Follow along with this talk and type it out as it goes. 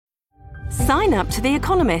Sign up to The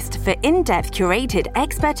Economist for in-depth curated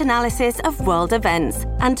expert analysis of world events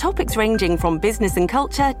and topics ranging from business and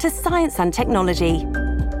culture to science and technology.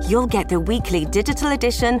 You'll get the weekly digital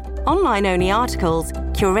edition, online-only articles,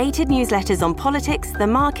 curated newsletters on politics, the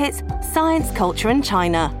markets, science, culture and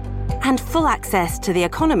China, and full access to The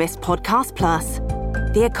Economist Podcast Plus.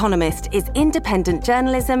 The Economist is independent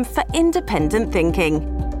journalism for independent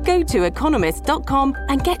thinking. Go to economist.com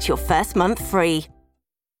and get your first month free.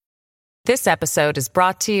 This episode is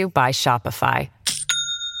brought to you by Shopify.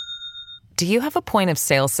 Do you have a point of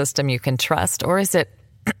sale system you can trust, or is it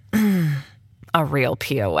a real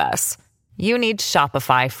POS? You need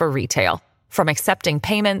Shopify for retail. From accepting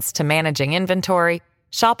payments to managing inventory,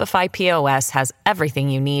 Shopify POS has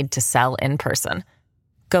everything you need to sell in person.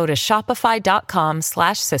 Go to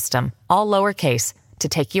shopify.com/system, all lowercase, to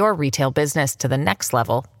take your retail business to the next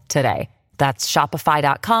level today. That's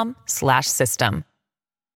shopify.com/system.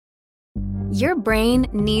 Your brain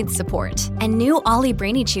needs support, and new Ollie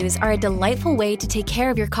Brainy Chews are a delightful way to take care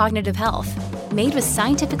of your cognitive health. Made with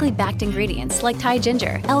scientifically backed ingredients like Thai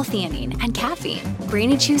ginger, L-theanine, and caffeine,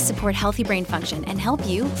 Brainy Chews support healthy brain function and help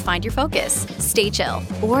you find your focus, stay chill,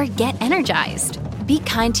 or get energized. Be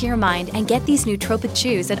kind to your mind and get these nootropic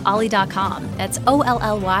chews at ollie.com. That's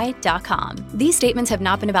OLLY.com. These statements have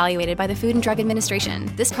not been evaluated by the Food and Drug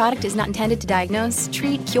Administration. This product is not intended to diagnose,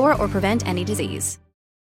 treat, cure, or prevent any disease.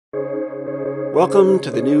 Welcome to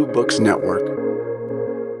the New Books Network.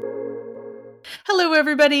 Hello,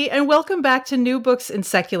 everybody, and welcome back to New Books in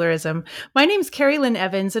Secularism. My name is Carrie Lynn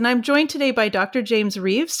Evans, and I'm joined today by Dr. James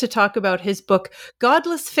Reeves to talk about his book,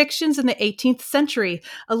 Godless Fictions in the 18th Century,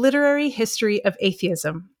 A Literary History of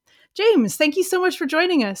Atheism. James, thank you so much for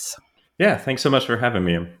joining us. Yeah, thanks so much for having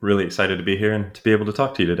me. I'm really excited to be here and to be able to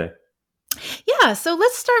talk to you today. Yeah, so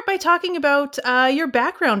let's start by talking about your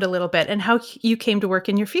background a little bit and how you came to work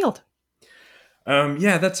in your field.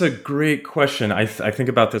 Yeah, that's a great question. I think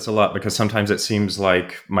about this a lot because sometimes it seems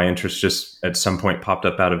like my interest just at some point popped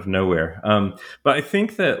up out of nowhere. But I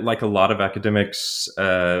think that, like a lot of academics,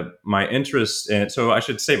 my interest in, so I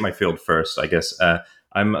should state my field first, I guess.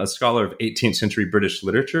 I'm a scholar of 18th century British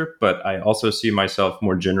literature, but I also see myself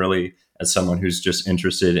more generally as someone who's just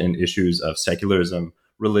interested in issues of secularism,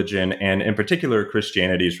 religion, and in particular,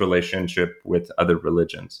 Christianity's relationship with other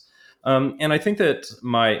religions. And I think that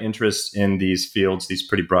my interest in these fields, these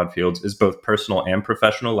pretty broad fields, is both personal and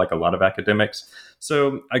professional, like a lot of academics.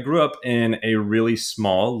 So I grew up in a really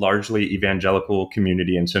small, largely evangelical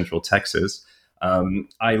community in Central Texas.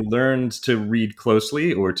 I learned to read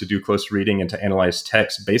closely, or to do close reading and to analyze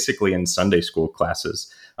text, basically in Sunday school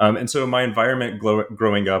classes. And so my environment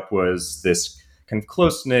growing up was this kind of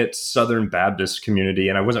close-knit Southern Baptist community,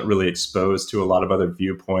 and I wasn't really exposed to a lot of other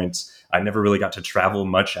viewpoints. I never really got to travel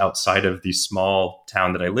much outside of the small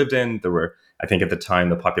town that I lived in. There were, I think at the time,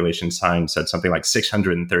 the population sign said something like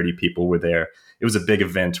 630 people were there. It was a big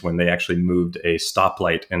event when they actually moved a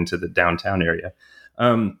stoplight into the downtown area.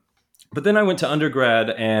 But then I went to undergrad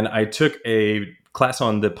and I took a class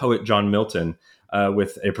on the poet John Milton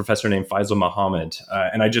with a professor named Faisal Muhammad.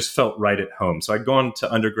 And I just felt right at home. So I'd gone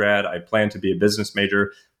to undergrad. I planned to be a business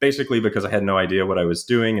major, basically because I had no idea what I was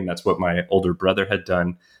doing. And that's what my older brother had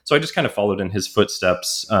done. So I just kind of followed in his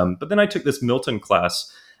footsteps. But then I took this Milton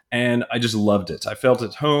class and I just loved it. I felt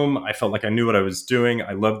at home. I felt like I knew what I was doing.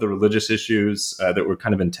 I loved the religious issues that were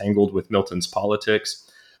kind of entangled with Milton's politics.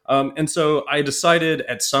 And so I decided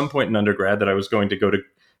at some point in undergrad that I was going to go to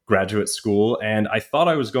graduate school, and I thought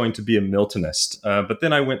I was going to be a Miltonist. But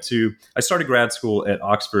then I started grad school at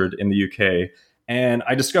Oxford in the UK, and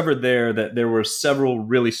I discovered there that there were several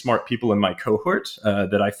really smart people in my cohort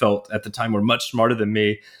that I felt at the time were much smarter than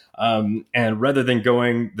me. And rather than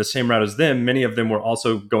going the same route as them, many of them were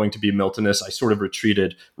also going to be Miltonists. I sort of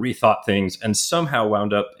retreated, rethought things, and somehow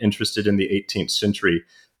wound up interested in the 18th century.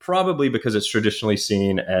 Probably because it's traditionally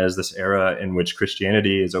seen as this era in which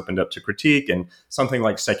Christianity is opened up to critique and something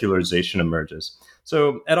like secularization emerges.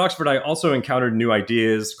 So at Oxford, I also encountered new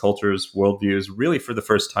ideas, cultures, worldviews, really for the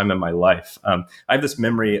first time in my life. I have this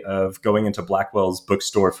memory of going into Blackwell's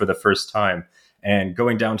bookstore for the first time and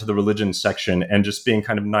going down to the religion section and just being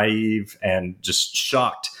kind of naive and just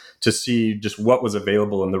shocked to see just what was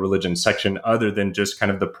available in the religion section other than just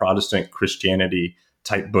kind of the Protestant Christianity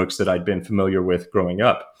type books that I'd been familiar with growing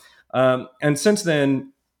up. And since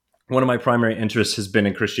then, one of my primary interests has been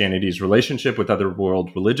in Christianity's relationship with other world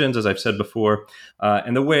religions, as I've said before,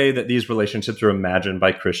 and the way that these relationships are imagined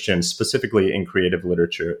by Christians, specifically in creative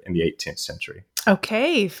literature in the 18th century.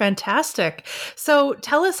 Okay, fantastic. So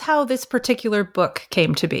tell us how this particular book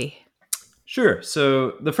came to be. Sure.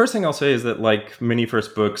 So the first thing I'll say is that, like many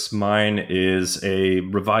first books, mine is a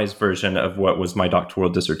revised version of what was my doctoral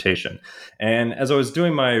dissertation. And as I was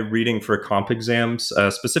doing my reading for comp exams,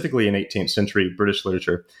 specifically in 18th century British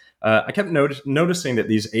literature, I kept noticing that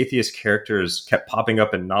these atheist characters kept popping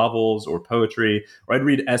up in novels or poetry, or I'd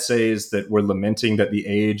read essays that were lamenting that the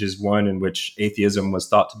age is one in which atheism was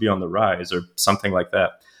thought to be on the rise, or something like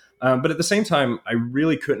that. But at the same time, I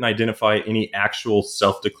really couldn't identify any actual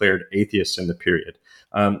self-declared atheists in the period.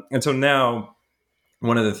 And so now,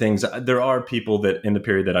 one of the things, there are people that in the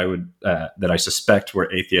period that I suspect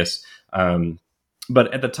were atheists.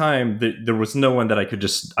 But at the time, there was no one that I could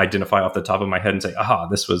just identify off the top of my head and say, aha,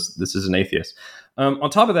 this is an atheist.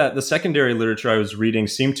 On top of that, the secondary literature I was reading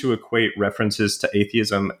seemed to equate references to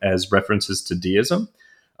atheism as references to deism.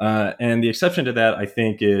 And the exception to that, I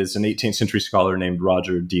think, is an 18th century scholar named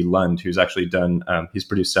Roger D. Lund, who's actually he's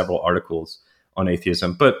produced several articles on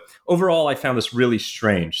atheism. But overall, I found this really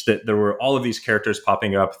strange that there were all of these characters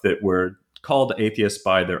popping up that were called atheists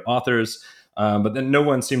by their authors, but then no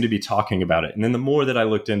one seemed to be talking about it. And then the more that I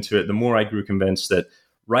looked into it, the more I grew convinced that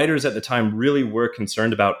writers at the time really were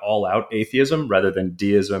concerned about all-out atheism rather than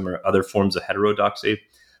deism or other forms of heterodoxy,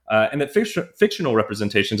 and that fictional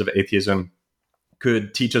representations of atheism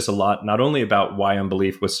could teach us a lot, not only about why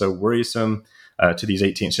unbelief was so worrisome to these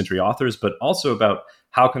 18th century authors, but also about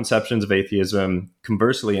how conceptions of atheism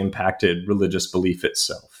conversely impacted religious belief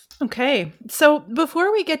itself. Okay. So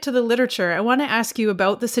before we get to the literature, I want to ask you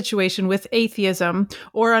about the situation with atheism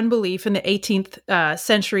or unbelief in the 18th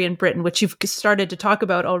century in Britain, which you've started to talk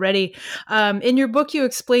about already. In your book, you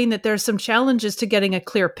explain that there's some challenges to getting a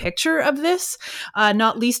clear picture of this,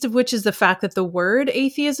 not least of which is the fact that the word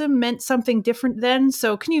atheism meant something different then.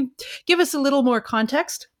 So can you give us a little more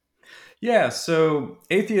context? Yeah, so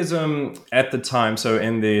atheism at the time, so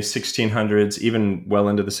in the 1600s, even well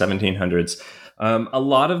into the 1700s, a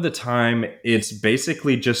lot of the time, it's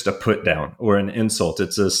basically just a put down or an insult.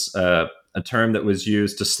 It's a term that was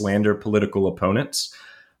used to slander political opponents.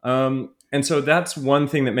 And so that's one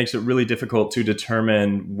thing that makes it really difficult to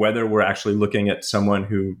determine whether we're actually looking at someone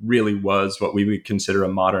who really was what we would consider a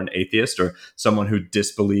modern atheist or someone who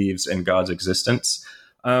disbelieves in God's existence.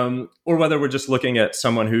 Or whether we're just looking at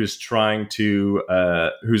someone who's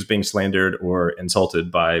who's being slandered or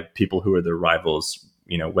insulted by people who are their rivals,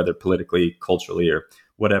 whether politically, culturally, or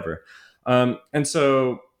whatever. And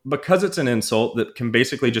so because it's an insult that can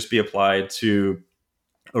basically just be applied to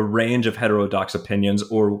a range of heterodox opinions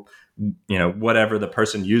or, whatever the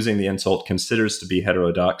person using the insult considers to be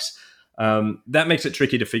heterodox, that makes it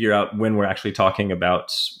tricky to figure out when we're actually talking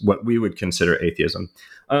about what we would consider atheism.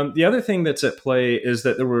 The other thing that's at play is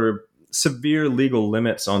that there were severe legal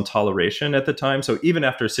limits on toleration at the time. So even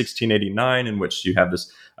after 1689, in which you have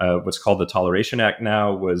this, what's called the Toleration Act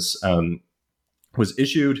now was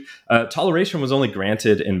issued, toleration was only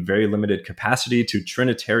granted in very limited capacity to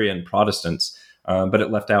Trinitarian Protestants, but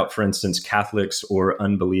it left out, for instance, Catholics or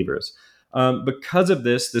unbelievers. Because of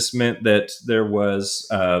this meant that there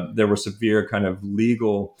were severe kind of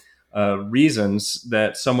legal reasons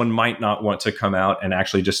that someone might not want to come out and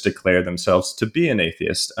actually just declare themselves to be an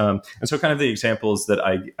atheist. And so kind of the examples that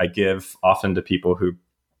I give often to people who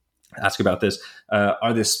ask about this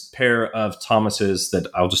are this pair of Thomases that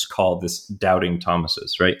I'll just call this doubting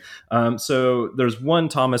Thomases, right? So there's one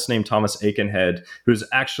Thomas named Thomas Aikenhead, who's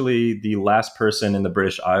actually the last person in the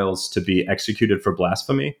British Isles to be executed for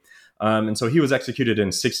blasphemy. And so he was executed in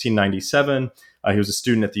 1697. He was a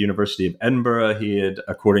student at the University of Edinburgh. He had,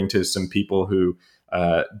 according to some people who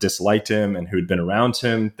disliked him and who'd been around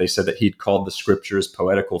him, they said that he'd called the scriptures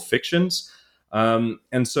poetical fictions.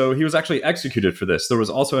 And so he was actually executed for this. There was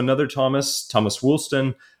also another Thomas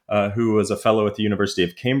Woolston, who was a fellow at the University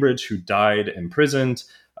of Cambridge, who died imprisoned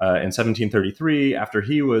in 1733 after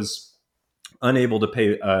he was unable to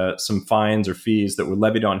pay some fines or fees that were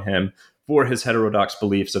levied on him for his heterodox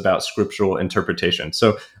beliefs about scriptural interpretation.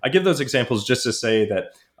 So I give those examples just to say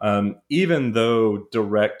that even though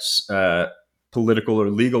direct political or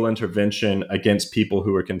legal intervention against people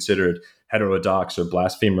who were considered heterodox or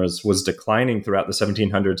blasphemers was declining throughout the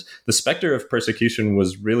 1700s, the specter of persecution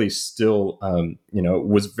was really still,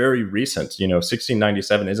 was very recent.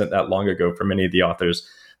 1697 isn't that long ago for many of the authors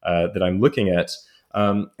that I'm looking at.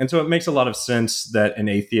 And so it makes a lot of sense that an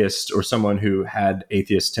atheist or someone who had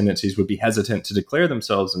atheist tendencies would be hesitant to declare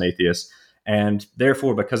themselves an atheist. And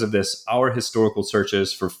therefore, because of this, our historical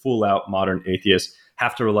searches for full-out modern atheists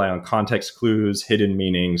have to rely on context clues, hidden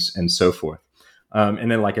meanings, and so forth. And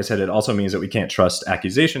then, like I said, it also means that we can't trust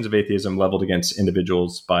accusations of atheism leveled against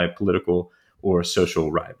individuals by political or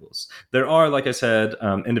social rivals. There are, like I said,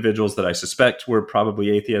 individuals that I suspect were probably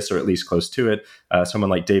atheists or at least close to it. Someone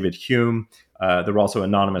like David Hume. There were also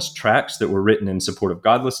anonymous tracts that were written in support of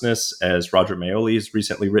godlessness, as Roger Maioli has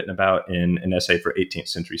recently written about in an essay for 18th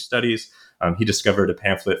century studies. He discovered a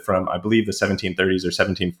pamphlet from, I believe, the 1730s or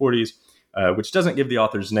 1740s, which doesn't give the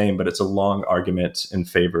author's name, but it's a long argument in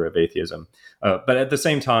favor of atheism. But at the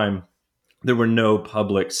same time, there were no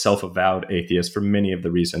public self-avowed atheists for many of the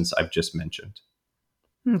reasons I've just mentioned.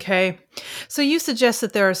 Okay. So you suggest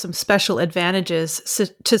that there are some special advantages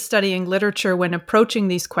to studying literature when approaching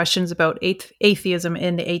these questions about atheism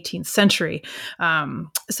in the 18th century.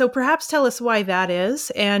 So perhaps tell us why that is,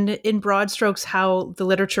 and in broad strokes, how the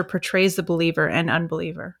literature portrays the believer and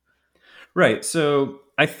unbeliever. Right. So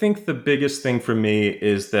I think the biggest thing for me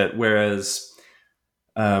is that whereas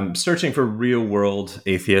searching for real world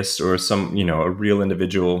atheists or a real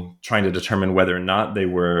individual trying to determine whether or not they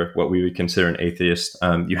were what we would consider an atheist,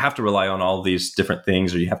 you have to rely on all these different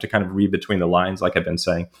things, or you have to kind of read between the lines, like I've been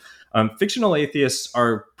saying. Fictional atheists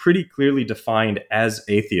are pretty clearly defined as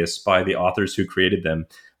atheists by the authors who created them,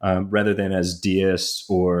 rather than as deists,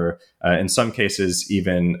 or in some cases,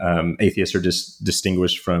 even atheists are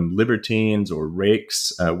distinguished from libertines or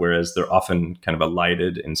rakes, whereas they're often kind of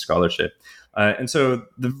elided in scholarship. And so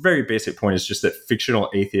the very basic point is just that fictional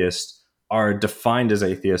atheists are defined as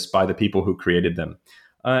atheists by the people who created them.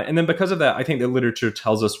 And then because of that, I think that literature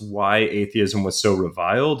tells us why atheism was so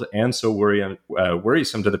reviled and so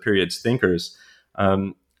worrisome to the period's thinkers.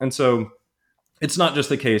 And so it's not just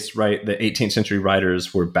the case, right, that 18th century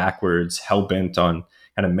writers were backwards, hell-bent on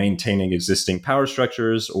kind of maintaining existing power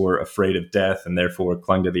structures or afraid of death and therefore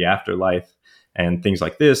clung to the afterlife and things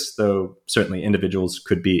like this, though certainly individuals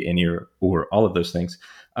could be any or all of those things.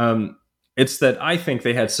 It's that I think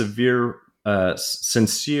they had sincere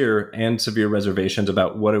and severe reservations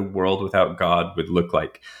about what a world without God would look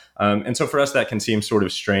like. And so for us, that can seem sort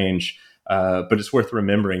of strange, but it's worth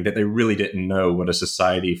remembering that they really didn't know what a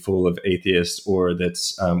society full of atheists, or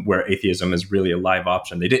that's where atheism is really a live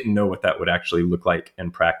option. They didn't know what that would actually look like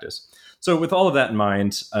in practice. So with all of that in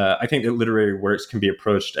mind, I think that literary works can be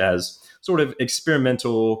approached as sort of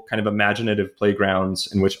experimental, kind of imaginative playgrounds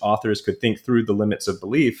in which authors could think through the limits of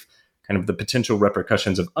belief, kind of the potential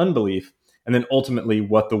repercussions of unbelief, and then ultimately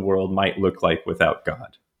what the world might look like without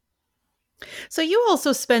God. So you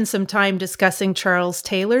also spend some time discussing Charles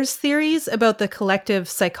Taylor's theories about the collective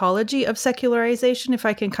psychology of secularization, if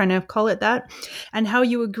I can kind of call it that, and how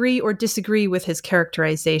you agree or disagree with his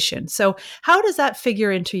characterization. So how does that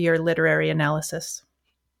figure into your literary analysis?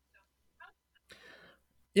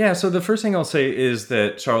 Yeah, so the first thing I'll say is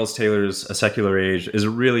that Charles Taylor's A Secular Age is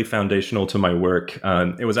really foundational to my work.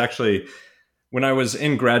 It was actually, when I was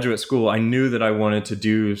in graduate school, I knew that I wanted to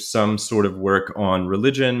do some sort of work on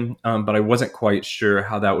religion, but I wasn't quite sure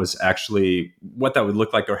how that was actually, what that would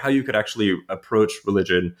look like, or how you could actually approach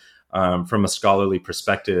religion from a scholarly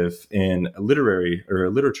perspective in a literary or a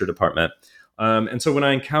literature department. And so when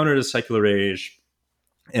I encountered A Secular Age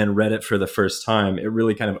and read it for the first time, it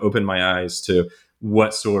really kind of opened my eyes to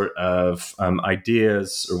what sort of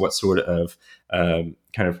ideas or what sort of kind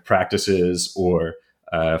of practices or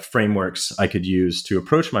frameworks I could use to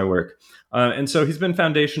approach my work. And so he's been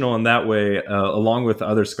foundational in that way, along with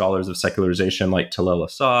other scholars of secularization like Talal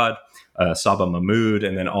Asad, Saba Mahmood,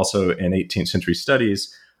 and then also in 18th century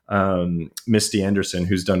studies, Misty Anderson,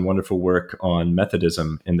 who's done wonderful work on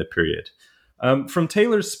Methodism in the period. From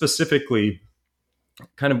Taylor specifically,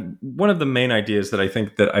 kind of one of the main ideas that I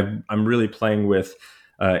think that I'm really playing with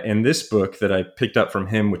in this book that I picked up from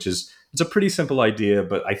him, which is, it's a pretty simple idea,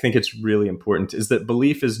 but I think it's really important, is that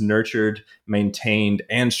belief is nurtured, maintained,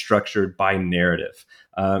 and structured by narrative,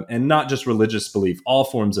 and not just religious belief. All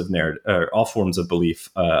forms of narrative, all forms of belief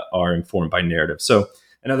are informed by narrative. So,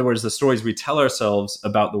 in other words, the stories we tell ourselves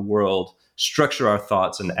about the world structure our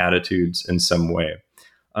thoughts and attitudes in some way.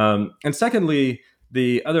 And secondly,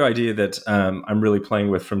 the other idea that I'm really playing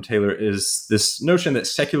with from Taylor is this notion that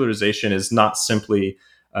secularization is not simply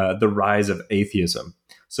the rise of atheism.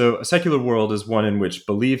 So a secular world is one in which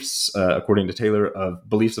beliefs, according to Taylor,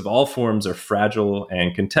 beliefs of all forms are fragile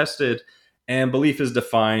and contested, and belief is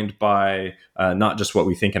defined by not just what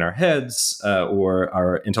we think in our heads or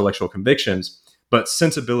our intellectual convictions, but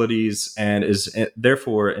sensibilities, and is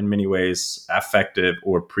therefore in many ways affective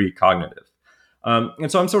or precognitive. And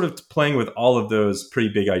so I'm sort of playing with all of those pretty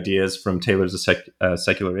big ideas from Taylor's A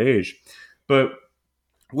Secular Age. But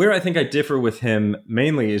where I think I differ with him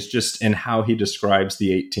mainly is just in how he describes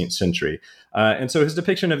the 18th century. And so his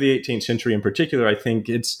depiction of the 18th century in particular, I think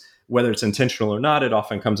it's, whether it's intentional or not, it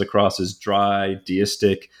often comes across as dry,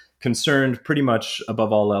 deistic, concerned pretty much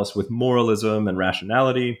above all else with moralism and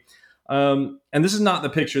rationality. And this is not the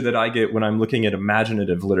picture that I get when I'm looking at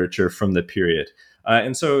imaginative literature from the period.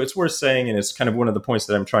 And so it's worth saying, and it's kind of one of the points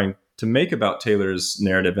that I'm trying to make about Taylor's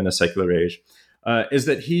narrative in A Secular Age, is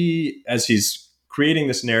that he, as he's creating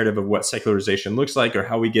this narrative of what secularization looks like, or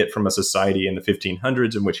how we get from a society in the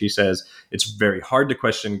 1500s in which he says it's very hard to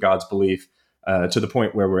question God's belief, to the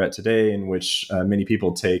point where we're at today, in which many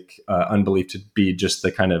people take unbelief to be just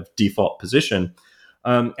the kind of default position.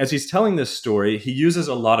 As he's telling this story, he uses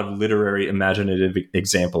a lot of literary imaginative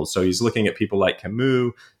examples. So he's looking at people like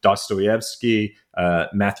Camus, Dostoevsky,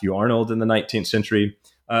 Matthew Arnold in the 19th century.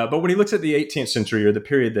 But when he looks at the 18th century, or the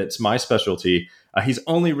period that's my specialty, he's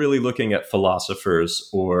only really looking at philosophers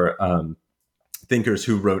or thinkers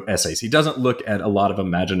who wrote essays. He doesn't look at a lot of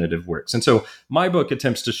imaginative works. And so my book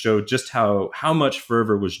attempts to show just how much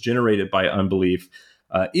fervor was generated by unbelief,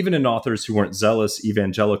 even in authors who weren't zealous,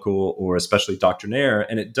 evangelical, or especially doctrinaire.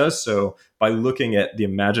 And it does so by looking at the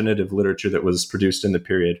imaginative literature that was produced in the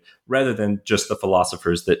period, rather than just the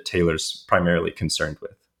philosophers that Taylor's primarily concerned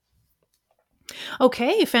with.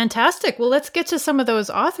 Okay, fantastic. Well, let's get to some of those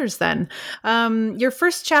authors then. Your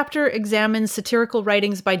first chapter examines satirical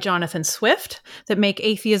writings by Jonathan Swift that make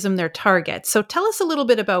atheism their target. So tell us a little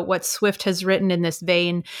bit about what Swift has written in this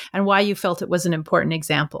vein and why you felt it was an important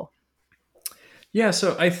example. Yeah,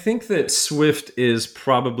 so I think that Swift is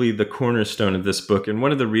probably the cornerstone of this book. And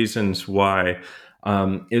one of the reasons why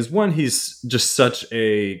is, one, he's just such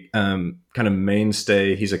a kind of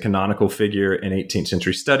mainstay. He's a canonical figure in 18th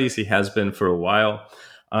century studies. He has been for a while.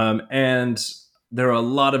 And there are a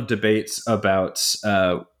lot of debates about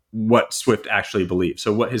what Swift actually believed,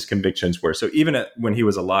 so what his convictions were. So even when he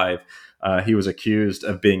was alive, he was accused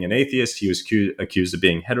of being an atheist. He was accused of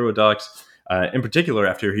being heterodox. In particular,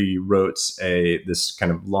 after he wrote this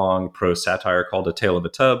kind of long prose satire called A Tale of a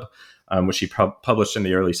Tub, which he published in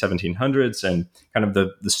the early 1700s. And kind of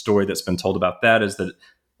the story that's been told about that is that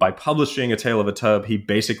by publishing A Tale of a Tub, he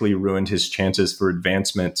basically ruined his chances for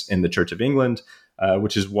advancement in the Church of England,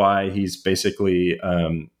 which is why he's basically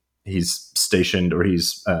he's stationed, or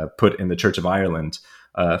he's put in the Church of Ireland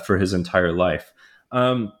for his entire life.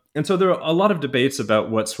 And so there are a lot of debates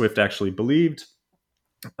about what Swift actually believed.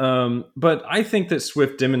 But I think that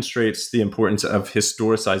Swift demonstrates the importance of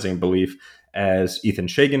historicizing belief, as Ethan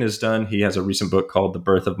Shagan has done. He has a recent book called The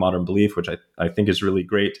Birth of Modern Belief, which I think is really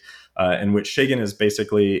great, in which Shagan is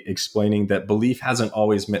basically explaining that belief hasn't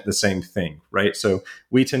always meant the same thing, right? So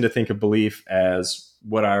we tend to think of belief as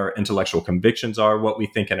what our intellectual convictions are, what we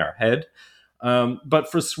think in our head.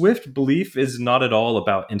 But for Swift, belief is not at all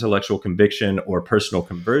about intellectual conviction or personal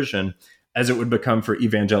conversion, as it would become for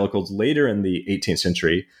evangelicals later in the 18th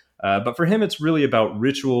century. But for him, it's really about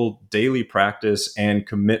ritual, daily practice, and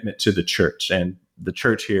commitment to the church. And the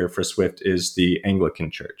church here for Swift is the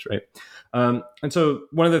Anglican Church, right? And so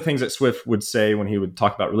one of the things that Swift would say when he would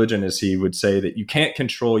talk about religion is he would say that you can't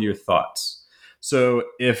control your thoughts. So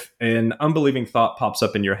if an unbelieving thought pops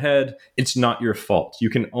up in your head, it's not your fault. You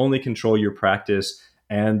can only control your practice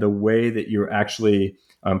and the way that you're actually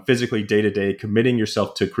physically day-to-day committing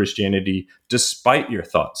yourself to Christianity despite your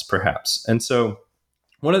thoughts, perhaps. And so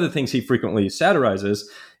one of the things he frequently satirizes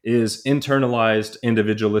is internalized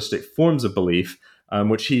individualistic forms of belief,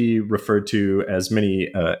 which he referred to, as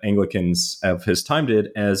many Anglicans of his time did,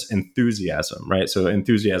 as enthusiasm, right? So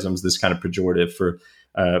enthusiasm is this kind of pejorative for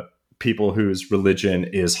people whose religion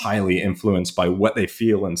is highly influenced by what they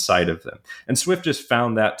feel inside of them. And Swift just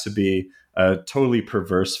found that to be a totally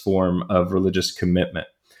perverse form of religious commitment.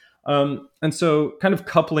 And so kind of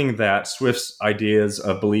coupling that, Swift's ideas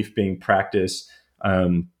of belief being practice,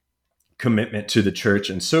 commitment to the church,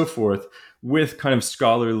 and so forth, with kind of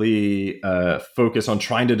scholarly focus on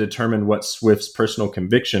trying to determine what Swift's personal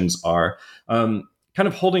convictions are, kind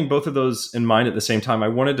of holding both of those in mind at the same time, I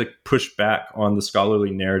wanted to push back on the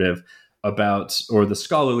scholarly narrative about, or the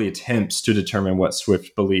scholarly attempts to determine what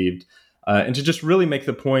Swift believed, and to just really make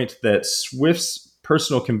the point that Swift's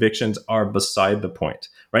personal convictions are beside the point,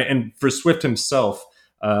 right? And for Swift himself,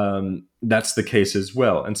 that's the case as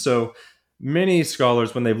well. And so many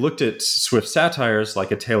scholars, when they've looked at Swift satires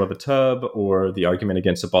like A Tale of a Tub or The Argument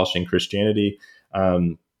Against Abolishing Christianity,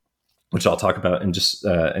 which I'll talk about in just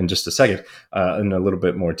a second, in a little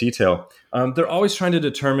bit more detail, they're always trying to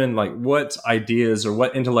determine like what ideas or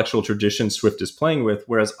what intellectual traditions Swift is playing with,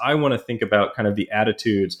 whereas I want to think about kind of the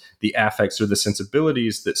attitudes, the affects, or the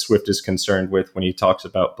sensibilities that Swift is concerned with when he talks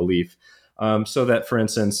about belief. So that, for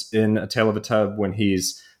instance, in A Tale of a Tub, when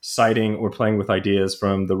he's citing or playing with ideas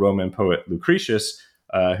from the Roman poet Lucretius,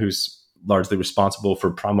 who's largely responsible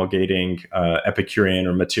for promulgating Epicurean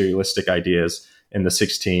or materialistic ideas in the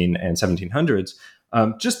 16 and 1700s.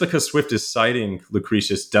 Just because Swift is citing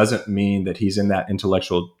Lucretius doesn't mean that he's in that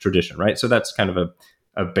intellectual tradition, right? So that's kind of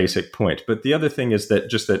a basic point. But the other thing is that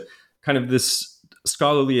just that kind of this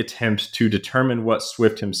scholarly attempt to determine what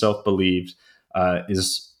Swift himself believed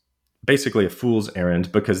is basically a fool's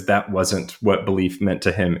errand, because that wasn't what belief meant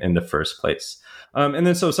to him in the first place. And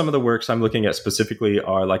then so some of the works I'm looking at specifically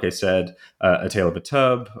are, like I said, A Tale of a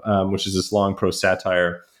Tub, which is this long prose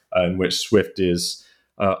satire in which Swift is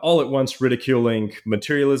all at once ridiculing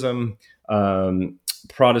materialism,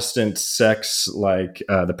 Protestant sects like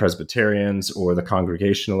the Presbyterians or the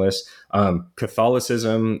Congregationalists.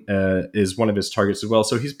 Catholicism is one of his targets as well.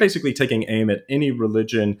 So he's basically taking aim at any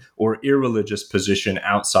religion or irreligious position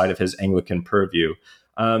outside of his Anglican purview.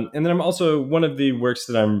 And then I'm also, one of the works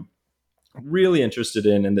that I'm really interested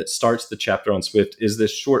in and that starts the chapter on Swift is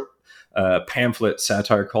this short pamphlet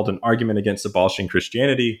satire called An Argument Against Abolishing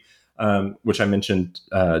Christianity, which I mentioned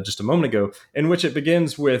just a moment ago, in which it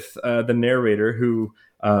begins with the narrator who,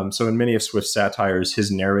 so in many of Swift's satires,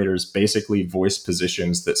 his narrators basically voice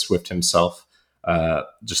positions that Swift himself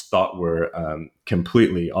just thought were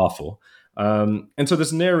completely awful. And so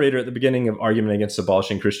this narrator at the beginning of Argument Against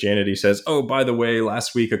Abolishing Christianity says, oh, by the way,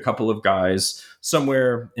 last week, a couple of guys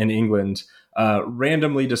somewhere in England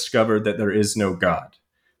randomly discovered that there is no God.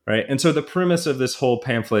 Right. And so the premise of this whole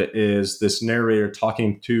pamphlet is this narrator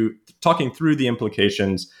talking through the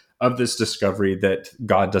implications of this discovery that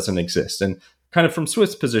God doesn't exist. And kind of from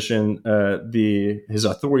Swift's position, his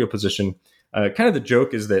authorial position, kind of the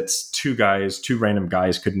joke is that two random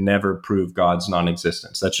guys could never prove God's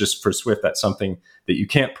non-existence. That's just, for Swift, that's something that you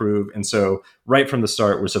can't prove. And so right from the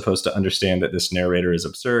start, we're supposed to understand that this narrator is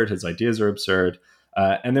absurd. His ideas are absurd.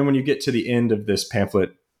 And then when you get to the end of this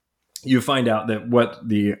pamphlet, you find out that what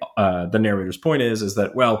the narrator's point is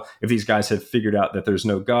that, well, if these guys have figured out that there's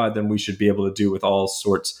no God, then we should be able to do with all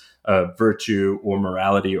sorts of virtue or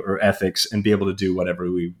morality or ethics and be able to do whatever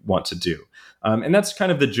we want to do. And that's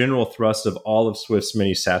kind of the general thrust of all of Swift's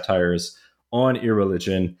many satires on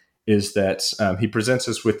irreligion, is that he presents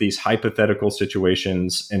us with these hypothetical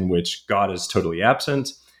situations in which God is totally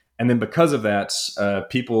absent. And then because of that,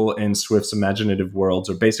 people in Swift's imaginative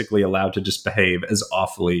worlds are basically allowed to just behave as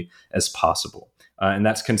awfully as possible. And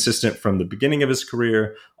that's consistent from the beginning of his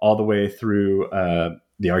career all the way through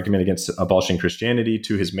the Argument Against Abolishing Christianity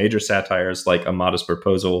to his major satires like A Modest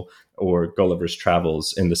Proposal or Gulliver's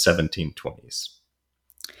Travels in the 1720s.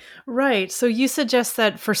 Right. So you suggest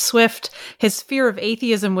that for Swift, his fear of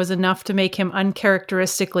atheism was enough to make him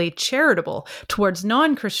uncharacteristically charitable towards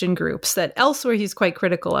non-Christian groups that elsewhere he's quite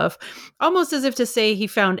critical of, almost as if to say he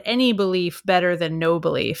found any belief better than no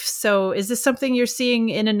belief. So is this something you're seeing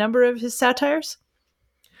in a number of his satires?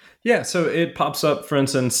 Yeah, so it pops up, for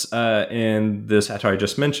instance, in the satire I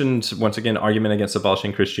just mentioned, once again, Argument Against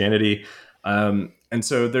Abolishing Christianity. And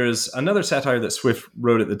so there's another satire that Swift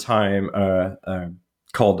wrote at the time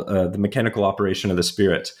called The Mechanical Operation of the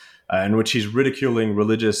Spirit, in which he's ridiculing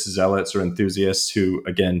religious zealots or enthusiasts who,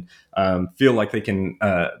 again, feel like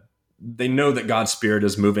they know that God's Spirit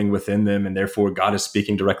is moving within them and therefore God is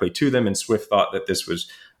speaking directly to them. And Swift thought that this was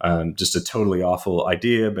just a totally awful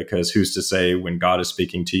idea, because who's to say when God is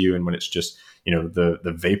speaking to you and when it's just,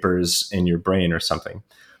 the vapors in your brain or something.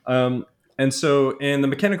 And so in The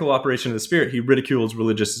Mechanical Operation of the Spirit, he ridicules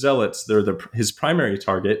religious zealots. They're his primary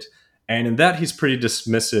target. And in that, he's pretty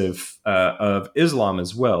dismissive of Islam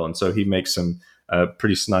as well. And so he makes some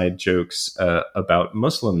pretty snide jokes about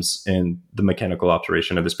Muslims in The Mechanical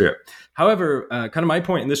Operation of the Spirit. However, kind of my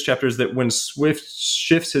point in this chapter is that when Swift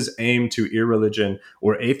shifts his aim to irreligion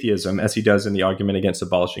or atheism, as he does in the Argument Against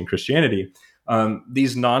Abolishing Christianity,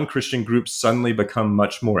 these non-Christian groups suddenly become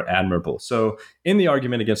much more admirable. So in the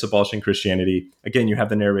Argument Against Abolishing Christianity, again, you have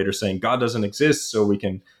the narrator saying God doesn't exist, so we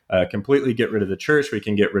can completely get rid of the church, we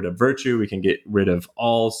can get rid of virtue, we can get rid of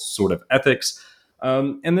all sort of ethics.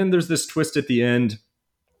 And then there's this twist at the end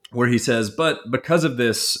where he says, but because of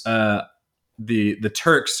this, the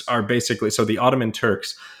Turks are basically, so the Ottoman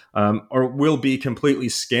Turks will be completely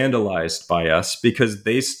scandalized by us because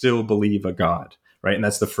they still believe a God, right? And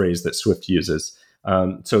that's the phrase that Swift uses.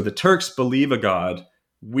 So the Turks believe a God,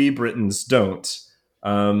 we Britons don't.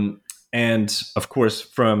 And of course,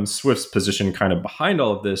 from Swift's position kind of behind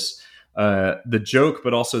all of this, the joke,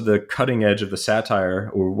 but also the cutting edge of the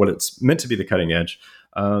satire, or what it's meant to be the cutting edge,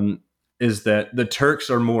 is that the Turks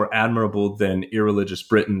are more admirable than irreligious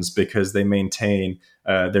Britons because they maintain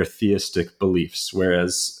their theistic beliefs,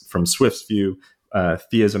 whereas from Swift's view,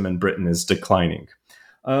 theism in Britain is declining.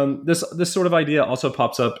 This sort of idea also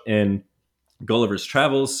pops up in Gulliver's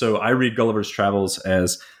Travels. So I read Gulliver's Travels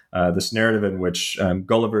as this narrative in which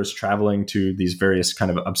Gulliver is traveling to these various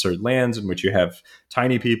kind of absurd lands in which you have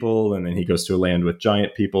tiny people, and then he goes to a land with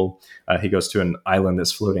giant people. He goes to an island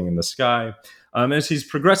that's floating in the sky. As he's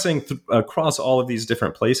progressing across all of these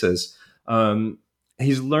different places,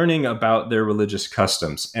 he's learning about their religious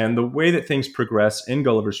customs. And the way that things progress in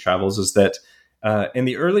Gulliver's Travels is that in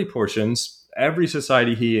the early portions, every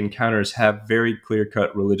society he encounters have very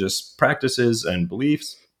clear-cut religious practices and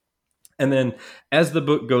beliefs. And then as the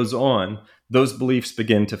book goes on, those beliefs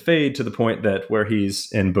begin to fade to the point that where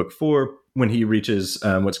he's in book 4, when he reaches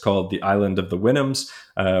what's called the Island of the Winhams,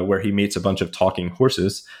 where he meets a bunch of talking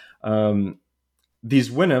horses. These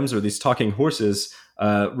Winhams, or these talking horses,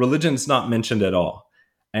 religion's not mentioned at all.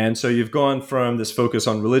 And so you've gone from this focus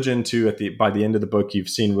on religion to by the end of the book, you've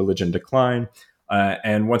seen religion decline.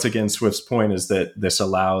 And once again, Swift's point is that this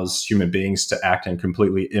allows human beings to act in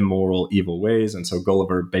completely immoral, evil ways. And so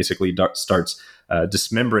Gulliver basically starts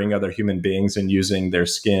dismembering other human beings and using their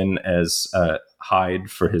skin as hide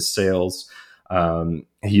for his sails.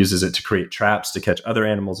 He uses it to create traps to catch other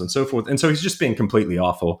animals and so forth. And so he's just being completely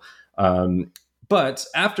awful. But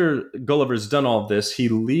after Gulliver's done all of this, he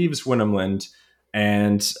leaves Winhamland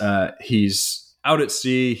and he's out at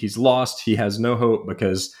sea. He's lost. He has no hope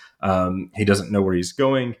because he doesn't know where he's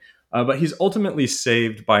going. But he's ultimately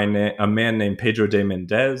saved by a man named Pedro de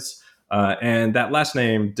Mendez. And that last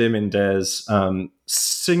name, de Mendez,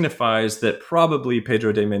 signifies that probably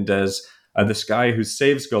Pedro de Mendez, this guy who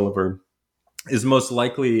saves Gulliver, is most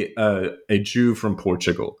likely a Jew from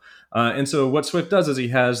Portugal. And so what Swift does is he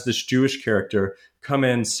has this Jewish character come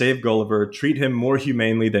in, save Gulliver, treat him more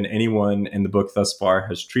humanely than anyone in the book thus far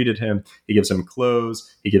has treated him. He gives him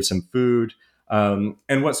clothes, he gives him food.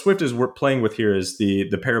 And what Swift is playing with here is the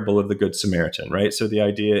parable of the Good Samaritan, right? So the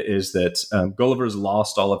idea is that Gulliver's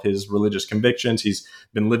lost all of his religious convictions. He's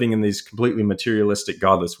been living in these completely materialistic,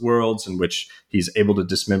 godless worlds in which he's able to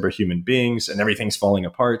dismember human beings and everything's falling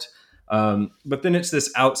apart. But then it's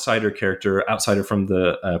this outsider character, outsider from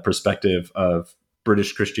the perspective of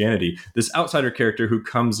British Christianity, this outsider character who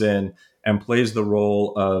comes in and plays the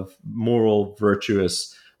role of moral,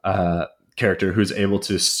 virtuous character who's able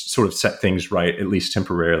to sort of set things right, at least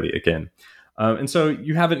temporarily again. And so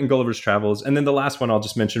you have it in Gulliver's Travels. And then the last one I'll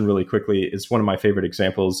just mention really quickly is one of my favorite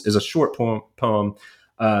examples, is a short poem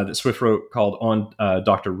that Swift wrote called On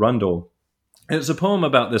Dr. Rundle. And it's a poem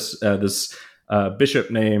about this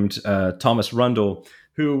bishop named Thomas Rundle,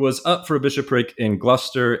 who was up for a bishopric in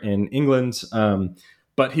Gloucester in England,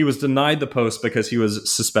 but he was denied the post because he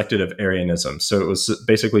was suspected of Arianism. So it was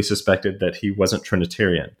basically suspected that he wasn't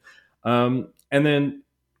Trinitarian. And then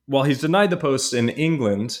while he's denied the post in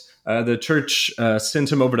England, the church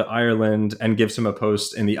sends him over to Ireland and gives him a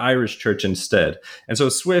post in the Irish church instead. And so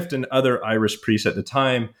Swift and other Irish priests at the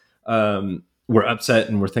time were upset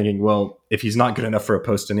and were thinking, well, if he's not good enough for a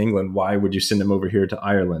post in England, why would you send him over here to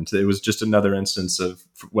Ireland? It was just another instance of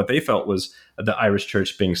what they felt was the Irish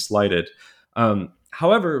church being slighted.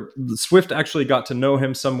 However, Swift actually got to know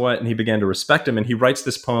him somewhat and he began to respect him. And he writes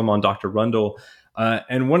this poem on Dr. Rundle.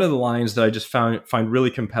 And one of the lines that I just find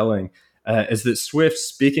really compelling is that Swift,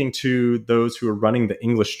 speaking to those who are running the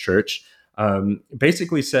English church,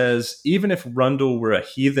 basically says, even if Rundle were a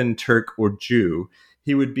heathen Turk or Jew,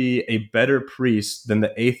 he would be a better priest than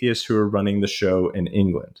the atheists who are running the show in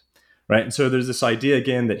England. Right. And so there's this idea,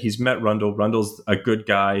 again, that he's met Rundle. Rundle's a good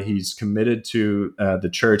guy. He's committed to the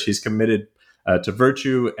church. He's committed to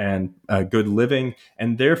virtue and good living.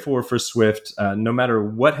 And therefore, for Swift, no matter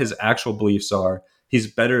what his actual beliefs are,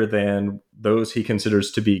 he's better than those he considers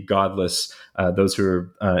to be godless, those who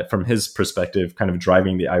are, from his perspective, kind of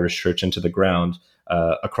driving the Irish church into the ground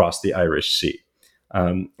across the Irish Sea.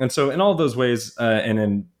 And so in all those ways, and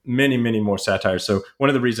in many, many more satires. So one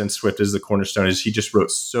of the reasons Swift is the cornerstone is he just wrote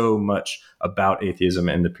so much about atheism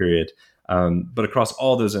in the period. But across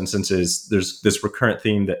all those instances, there's this recurrent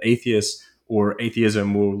theme that atheists or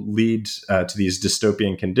atheism will lead to these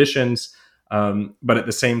dystopian conditions. But at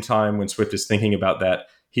the same time, when Swift is thinking about that,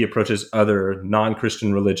 he approaches other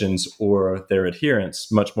non-Christian religions or their adherents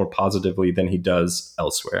much more positively than he does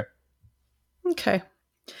elsewhere. Okay.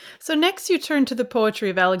 So next you turn to the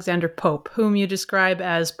poetry of Alexander Pope, whom you describe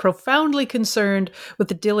as profoundly concerned with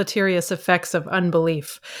the deleterious effects of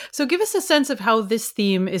unbelief. So give us a sense of how this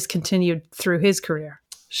theme is continued through his career.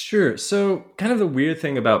 Sure. So kind of the weird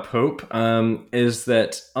thing about Pope is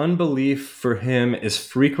that unbelief for him is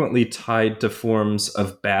frequently tied to forms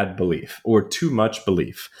of bad belief or too much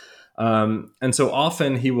belief. And so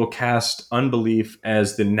often he will cast unbelief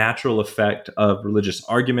as the natural effect of religious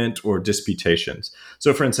argument or disputations.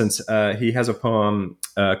 So for instance, he has a poem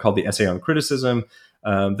called The Essay on Criticism,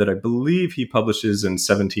 that I believe he publishes in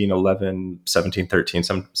 1711, 1713,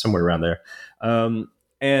 somewhere around there. And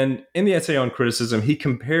in the essay on criticism, he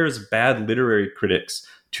compares bad literary critics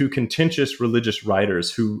to contentious religious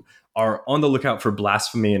writers who are on the lookout for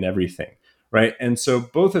blasphemy and everything, right? And so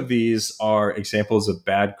both of these are examples of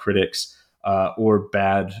bad critics or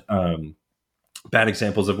bad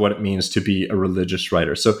examples of what it means to be a religious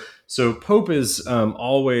writer. So Pope is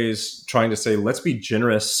always trying to say, let's be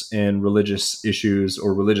generous in religious issues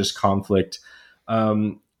or religious conflict.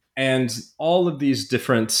 And all of these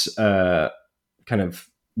different kind of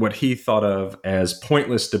what he thought of as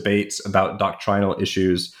pointless debates about doctrinal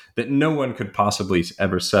issues that no one could possibly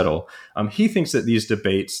ever settle. He thinks that these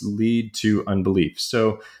debates lead to unbelief.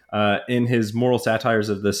 So in his moral satires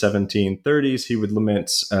of the 1730s, he would lament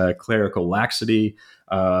clerical laxity,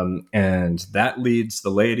 and that leads the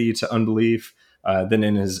laity to unbelief. Then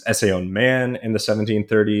in his essay on man in the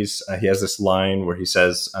 1730s, he has this line where he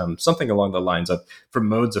says something along the lines of, "For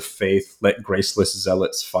modes of faith, let graceless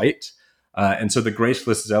zealots fight." And so the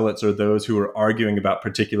graceless zealots are those who are arguing about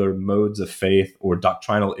particular modes of faith or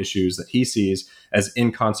doctrinal issues that he sees as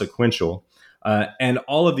inconsequential. And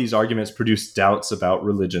all of these arguments produce doubts about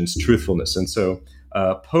religion's truthfulness. And so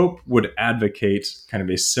Pope would advocate kind of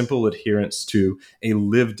a simple adherence to a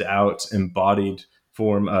lived out, embodied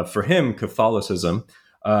form of, for him, Catholicism,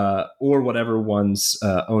 or whatever one's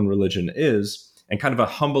own religion is, and kind of a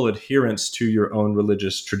humble adherence to your own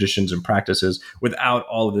religious traditions and practices without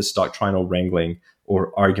all of this doctrinal wrangling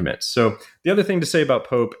or argument. So the other thing to say about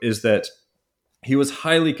Pope is that he was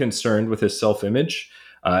highly concerned with his self-image.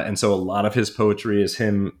 And so a lot of his poetry is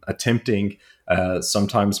him attempting,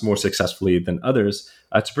 sometimes more successfully than others,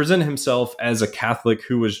 to present himself as a Catholic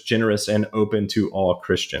who was generous and open to all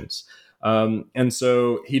Christians. And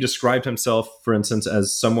so he described himself, for instance,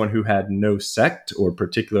 as someone who had no sect or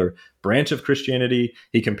particular branch of Christianity.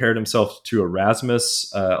 He compared himself to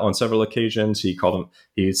Erasmus on several occasions. He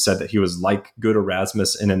said that he was like good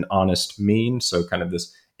Erasmus in an honest mean. So kind of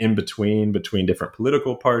this in between different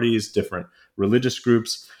political parties, different religious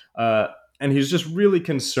groups. And he's just really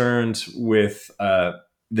concerned with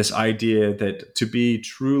this idea that to be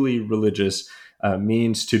truly religious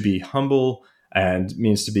means to be humble, and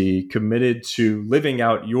means to be committed to living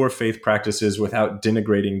out your faith practices without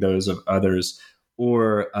denigrating those of others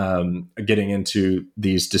or getting into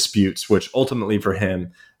these disputes, which ultimately for him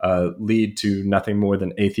lead to nothing more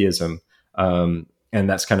than atheism. And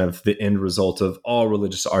that's kind of the end result of all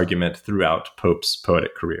religious argument throughout Pope's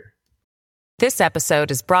poetic career. This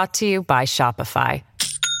episode is brought to you by Shopify.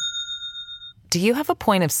 Do you have a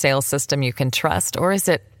point of sale system you can trust, or is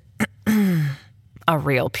it a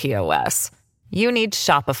real POS? You need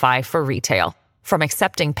Shopify for retail. From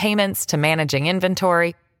accepting payments to managing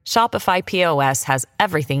inventory, Shopify POS has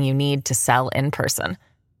everything you need to sell in person.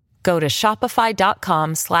 Go to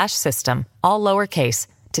shopify.com/system, all lowercase,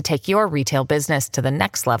 to take your retail business to the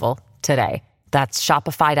next level today. That's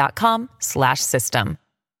shopify.com/system.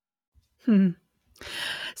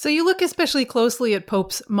 So you look especially closely at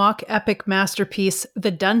Pope's mock epic masterpiece,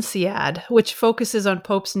 The Dunciad, which focuses on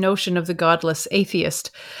Pope's notion of the godless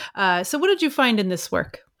atheist. So what did you find in this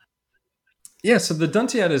work? Yeah, so the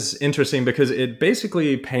Dunciad is interesting because it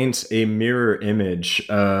basically paints a mirror image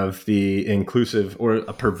of the inclusive, or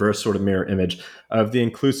a perverse sort of mirror image of the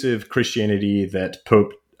inclusive Christianity that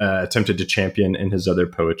Pope attempted to champion in his other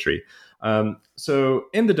poetry. So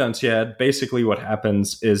in the Dunciad, basically what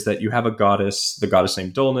happens is that you have a goddess, the goddess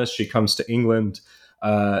named Dullness. She comes to England.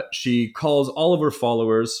 She calls all of her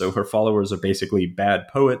followers, so her followers are basically bad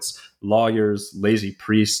poets, lawyers, lazy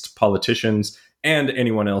priests, politicians, and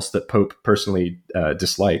anyone else that Pope personally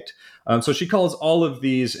disliked. So she calls all of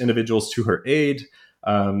these individuals to her aid.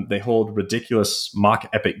 They hold ridiculous mock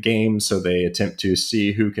epic games, so they attempt to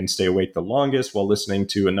see who can stay awake the longest while listening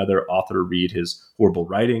to another author read his horrible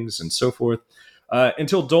writings and so forth,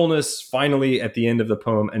 until Dullness finally, at the end of the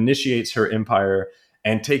poem, initiates her empire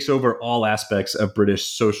and takes over all aspects of British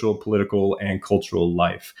social, political, and cultural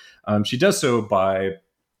life. She does so by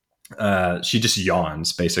she just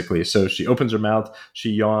yawns, basically. So she opens her mouth, she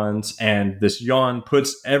yawns, and this yawn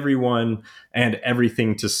puts everyone and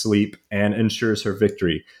everything to sleep and ensures her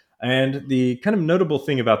victory. And the kind of notable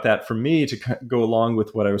thing about that for me, to go along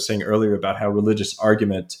with what I was saying earlier about how religious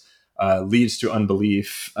argument leads to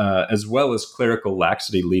unbelief, as well as clerical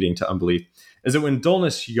laxity leading to unbelief, is that when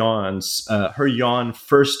Dullness yawns, her yawn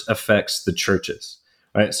first affects the churches.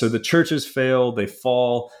 Right? So the churches fail, they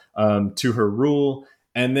fall to her rule,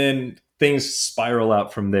 and then things spiral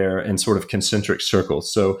out from there in sort of concentric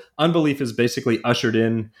circles. So unbelief is basically ushered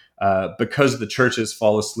in because the churches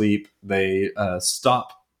fall asleep. They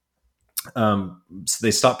stop So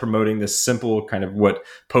they stopped promoting this simple kind of what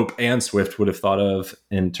Pope and Swift would have thought of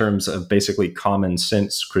in terms of basically common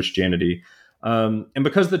sense Christianity. And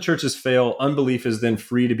because the churches fail, unbelief is then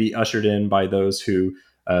free to be ushered in by those who,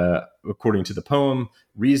 according to the poem,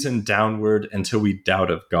 reason downward until we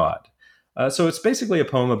doubt of God. So it's basically a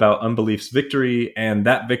poem about unbelief's victory, and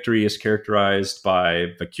that victory is characterized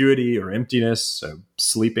by vacuity or emptiness, so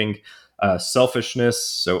sleeping, selfishness.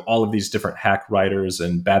 So all of these different hack writers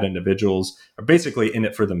and bad individuals are basically in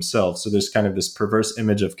it for themselves. So there's kind of this perverse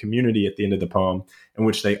image of community at the end of the poem in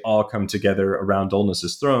which they all come together around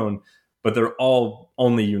Dullness's throne, but they're all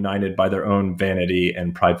only united by their own vanity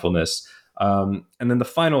and pridefulness. And then the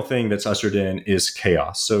final thing that's ushered in is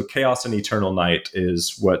chaos. So chaos and eternal night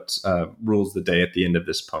is what rules the day at the end of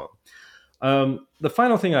this poem. The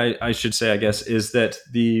final thing I should say, I guess, is that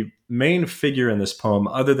the main figure in this poem,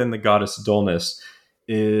 other than the goddess Dullness,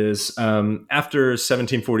 is after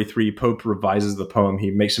 1743, Pope revises the poem. He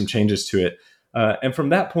makes some changes to it. And from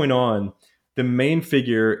that point on, the main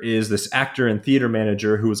figure is this actor and theater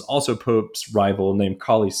manager who is also Pope's rival named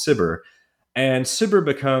Colley Cibber. And Cibber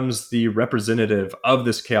becomes the representative of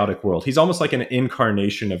this chaotic world. He's almost like an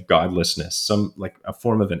incarnation of godlessness, some like a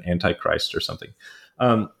form of an antichrist or something.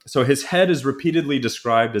 So his head is repeatedly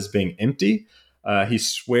described as being empty. He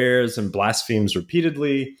swears and blasphemes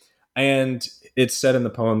repeatedly. And it's said in the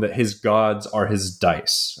poem that his gods are his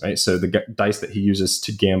dice, right? So the dice that he uses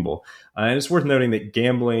to gamble. And it's worth noting that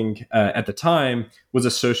gambling at the time was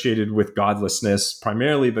associated with godlessness,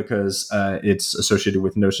 primarily because it's associated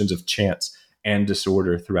with notions of chance and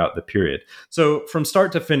disorder throughout the period. So from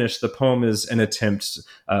start to finish, the poem is an attempt,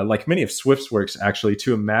 like many of Swift's works actually,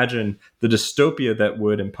 to imagine the dystopia that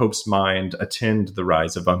would, in Pope's mind, attend the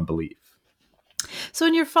rise of unbelief. So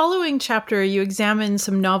in your following chapter, you examine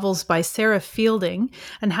some novels by Sarah Fielding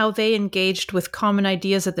and how they engaged with common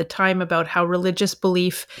ideas at the time about how religious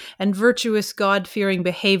belief and virtuous God-fearing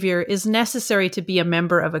behavior is necessary to be a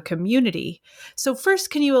member of a community. So first,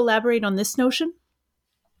 can you elaborate on this notion?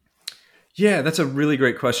 Yeah, that's a really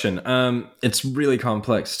great question. It's really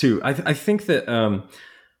complex too. I think that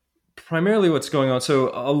primarily what's going on.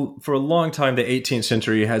 So for a long time, the 18th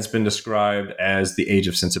century has been described as the age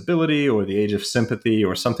of sensibility or the age of sympathy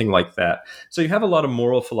or something like that. So you have a lot of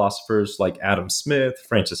moral philosophers like Adam Smith,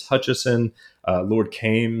 Francis Hutcheson, Lord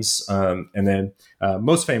Kames, and then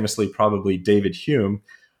most famously probably David Hume,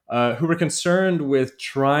 who were concerned with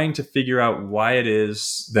trying to figure out why it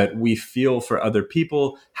is that we feel for other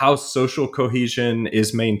people, how social cohesion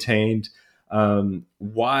is maintained,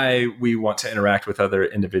 why we want to interact with other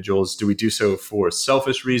individuals. Do we do so for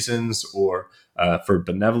selfish reasons or for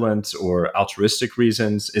benevolent or altruistic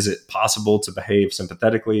reasons? Is it possible to behave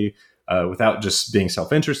sympathetically without just being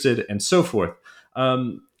self-interested, and so forth?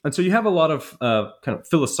 And so you have a lot of kind of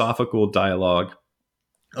philosophical dialogue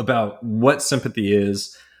about what sympathy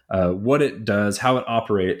is, what it does, how it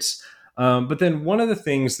operates. But then one of the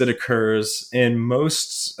things that occurs in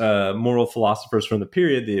most moral philosophers from the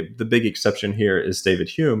period, the big exception here is David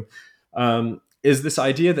Hume, is this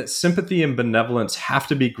idea that sympathy and benevolence have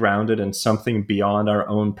to be grounded in something beyond our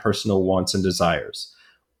own personal wants and desires.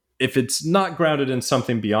 If it's not grounded in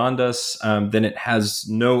something beyond us, then it has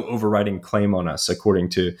no overriding claim on us, according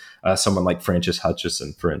to someone like Francis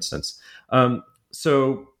Hutcheson, for instance.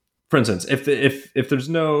 For instance, if there's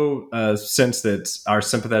no sense that our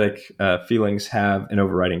sympathetic feelings have an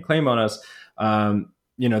overriding claim on us,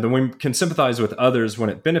 then we can sympathize with others when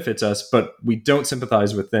it benefits us, but we don't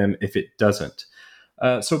sympathize with them if it doesn't.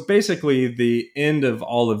 So basically, the end of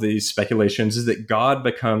all of these speculations is that God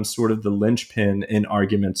becomes sort of the linchpin in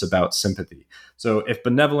arguments about sympathy. So if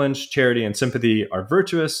benevolence, charity, and sympathy are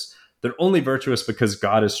virtuous, they're only virtuous because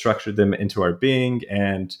God has structured them into our being,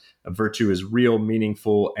 and a virtue is real,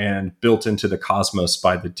 meaningful, and built into the cosmos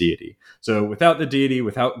by the deity. So without the deity,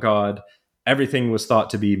 without God, everything was thought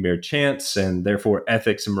to be mere chance, and therefore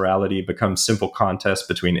ethics and morality become simple contests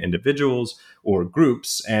between individuals or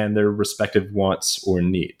groups and their respective wants or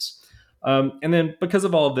needs. And then because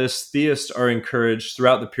of all of this, theists are encouraged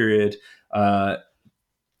throughout the period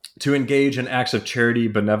to engage in acts of charity,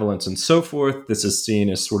 benevolence, and so forth. This is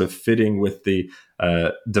seen as sort of fitting with the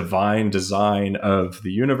divine design of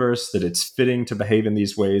the universe, that it's fitting to behave in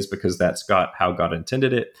these ways because that's how God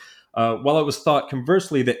intended it. While it was thought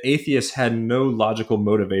conversely that atheists had no logical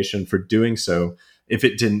motivation for doing so if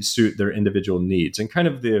it didn't suit their individual needs. And kind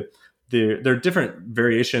of there are different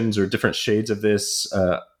variations or different shades of this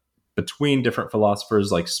between different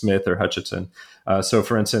philosophers like Smith or Hutcheson. So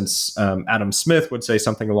for instance, Adam Smith would say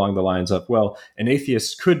something along the lines of, well, an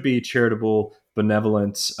atheist could be charitable,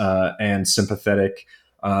 benevolent, and sympathetic.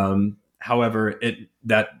 However,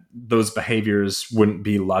 those behaviors wouldn't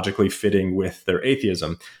be logically fitting with their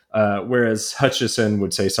atheism. Whereas Hutcheson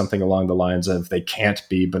would say something along the lines of they can't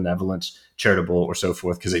be benevolent, charitable, or so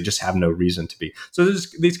forth because they just have no reason to be. So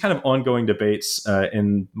there's these kind of ongoing debates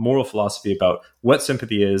in moral philosophy about what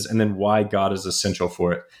sympathy is and then why God is essential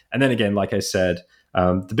for it. And then again, like I said,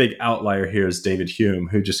 the big outlier here is David Hume,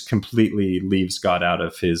 who just completely leaves God out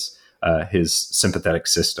of his sympathetic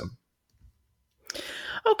system.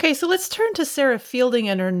 Okay, so let's turn to Sarah Fielding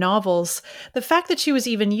and her novels. The fact that she was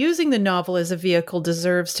even using the novel as a vehicle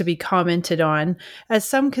deserves to be commented on, as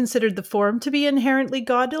some considered the form to be inherently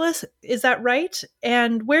godless. Is that right?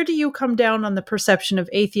 And where do you come down on the perception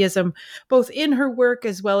of atheism, both in her work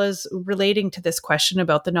as well as relating to this question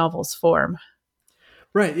about the novel's form?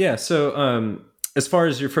 Right, yeah. So as far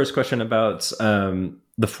as your first question about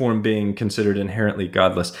the form being considered inherently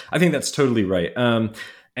godless, I think that's totally right.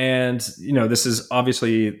 And, this is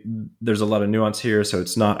obviously, there's a lot of nuance here, so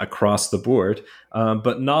it's not across the board.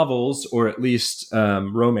 But novels, or at least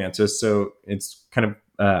romances, so it's kind of,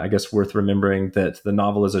 I guess, worth remembering that the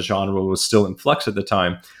novel as a genre was still in flux at the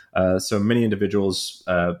time. So many individuals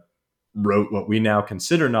wrote what we now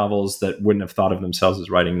consider novels that wouldn't have thought of themselves as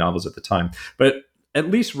writing novels at the time. But at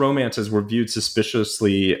least romances were viewed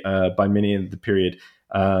suspiciously by many in the period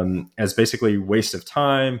as basically waste of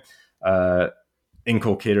time,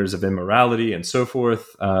 inculcators of immorality, and so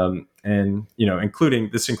forth. And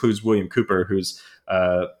this includes William Cooper, who's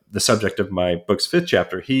the subject of my book's 5th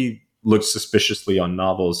chapter. He looked suspiciously on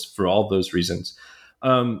novels for all those reasons.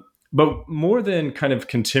 But more than kind of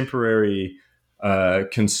contemporary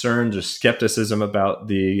concerns or skepticism about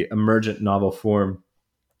the emergent novel form,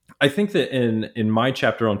 I think that in my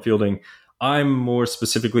chapter on Fielding, I'm more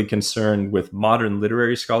specifically concerned with modern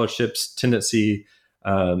literary scholarship's tendency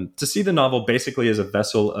to see the novel basically as a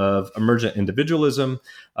vessel of emergent individualism,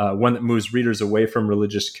 one that moves readers away from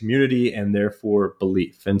religious community and therefore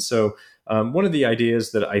belief. And so one of the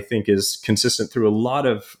ideas that I think is consistent through a lot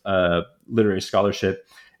of literary scholarship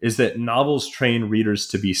is that novels train readers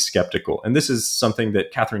to be skeptical. And this is something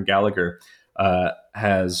that Catherine Gallagher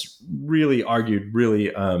has really argued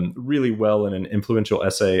really well in an influential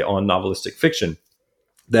essay on novelistic fiction,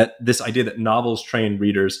 that this idea that novels train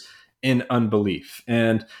readers in unbelief.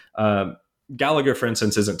 And Gallagher, for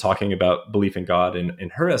instance, isn't talking about belief in God in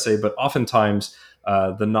her essay, but oftentimes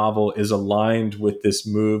the novel is aligned with this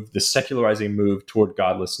secularizing move toward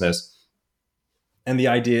godlessness. And the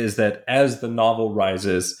idea is that as the novel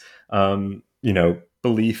rises,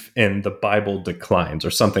 belief in the Bible declines,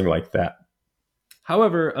 or something like that.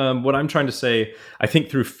 However, what I'm trying to say, I think,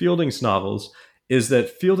 through Fielding's novels, is that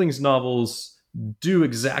Fielding's novels do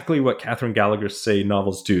exactly what Catherine Gallagher say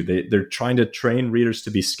novels do. They're trying to train readers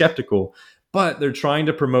to be skeptical, but they're trying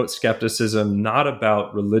to promote skepticism not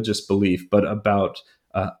about religious belief, but about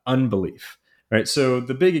unbelief. Right. So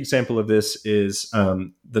the big example of this is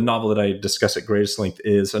the novel that I discuss at greatest length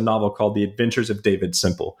is a novel called The Adventures of David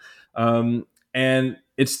Simple. And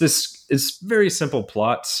it's very simple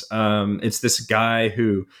plot. It's this guy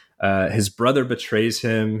who his brother betrays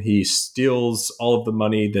him. He steals all of the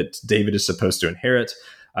money that David is supposed to inherit.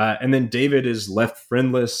 And then David is left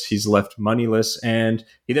friendless. He's left moneyless. And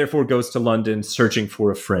he therefore goes to London searching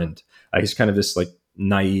for a friend. He's kind of this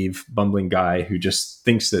naive, bumbling guy who just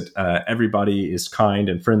thinks that everybody is kind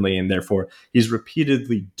and friendly. And therefore he's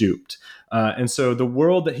repeatedly duped. And so the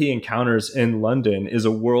world that he encounters in London is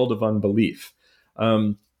a world of unbelief.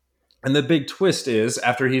 And the big twist is,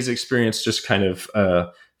 after he's experienced just kind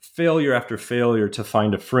of failure after failure to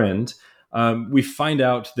find a friend, we find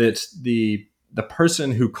out that the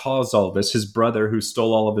person who caused all of this, his brother who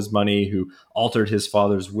stole all of his money, who altered his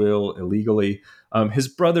father's will illegally, his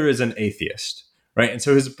brother is an atheist, right? And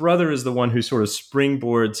so his brother is the one who sort of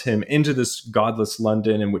springboards him into this godless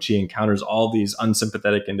London in which he encounters all these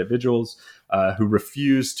unsympathetic individuals who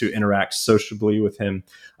refuse to interact sociably with him.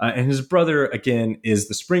 And his brother, again, is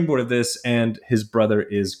the springboard of this, and his brother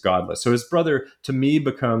is godless. So his brother, to me,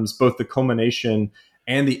 becomes both the culmination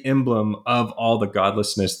and the emblem of all the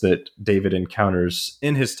godlessness that David encounters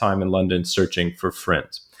in his time in London searching for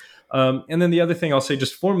friends. And then the other thing I'll say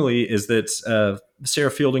just formally is that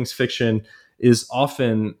Sarah Fielding's fiction is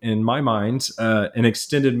often, in my mind, an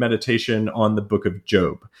extended meditation on the book of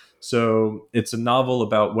Job. So it's a novel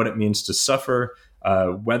about what it means to suffer,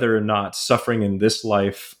 whether or not suffering in this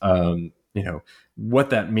life,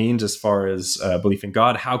 what that means as far as belief in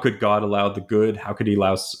God. How could God allow the good? How could he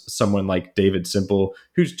allow someone like David Simple,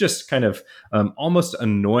 who's just kind of almost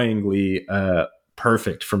annoyingly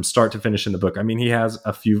perfect from start to finish in the book? I mean, he has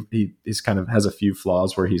a few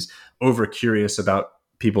flaws where he's over curious about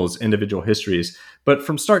people's individual histories. But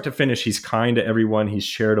from start to finish, he's kind to everyone. He's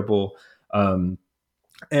charitable.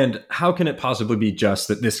 And how can it possibly be just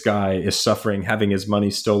that this guy is suffering, having his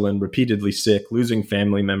money stolen, repeatedly sick, losing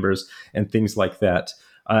family members, and things like that?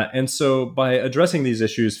 And so by addressing these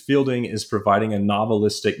issues, Fielding is providing a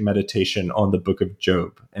novelistic meditation on the Book of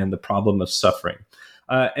Job and the problem of suffering.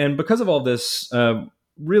 And because of all this,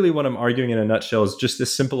 really what I'm arguing in a nutshell is just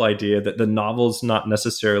this simple idea that the novel's not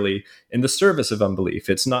necessarily in the service of unbelief.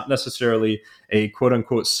 It's not necessarily a quote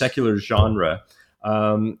unquote secular genre.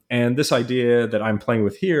 And this idea that I'm playing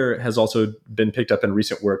with here has also been picked up in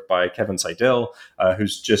recent work by Kevin Seidel,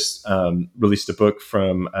 who's just released a book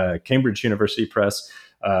from Cambridge University Press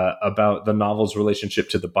about the novel's relationship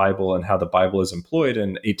to the Bible and how the Bible is employed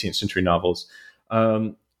in 18th century novels.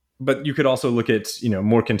 But you could also look at,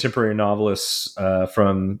 more contemporary novelists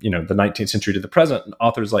from, the 19th century to the present,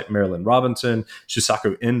 authors like Marilynne Robinson,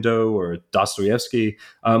 Shusaku Endo, or Dostoevsky.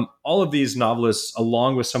 All of these novelists,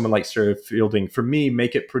 along with someone like Sarah Fielding, for me,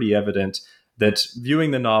 make it pretty evident that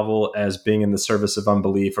viewing the novel as being in the service of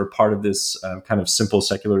unbelief or part of this kind of simple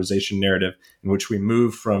secularization narrative in which we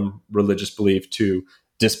move from religious belief to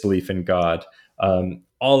disbelief in God,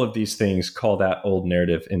 all of these things call that old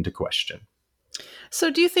narrative into question. So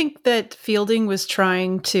do you think that Fielding was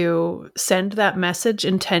trying to send that message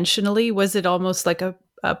intentionally? Was it almost like a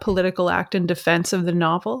political act in defense of the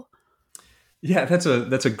novel? Yeah, that's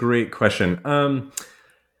a great question.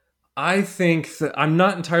 I think that I'm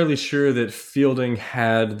not entirely sure that Fielding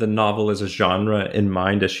had the novel as a genre in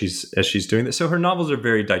mind as she's doing this. So her novels are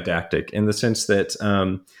very didactic in the sense that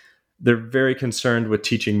they're very concerned with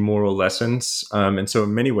teaching moral lessons. And so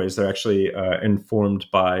in many ways, they're actually informed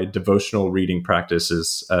by devotional reading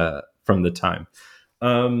practices from the time.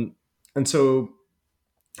 And so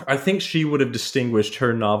I think she would have distinguished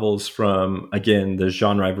her novels from, again, the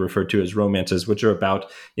genre I've referred to as romances, which are about,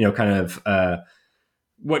 kind of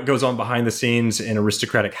what goes on behind the scenes in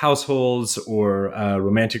aristocratic households or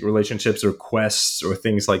romantic relationships or quests or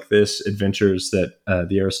things like this, adventures that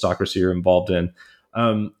the aristocracy are involved in.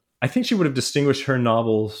 I think she would have distinguished her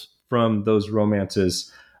novels from those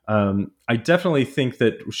romances. I definitely think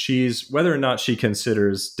that whether or not she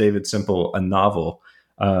considers David Semple a novel,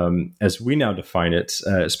 as we now define it,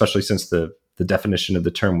 especially since the definition of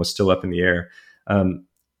the term was still up in the air,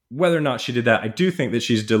 whether or not she did that, I do think that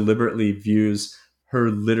she's deliberately views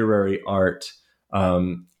her literary art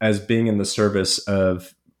as being in the service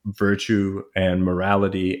of virtue and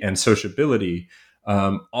morality and sociability,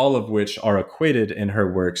 all of which are equated in her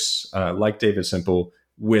works, like David Semple,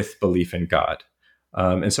 with belief in God.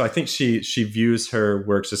 And so I think she views her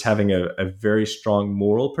works as having a very strong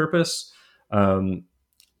moral purpose.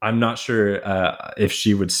 I'm not sure if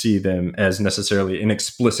she would see them as necessarily an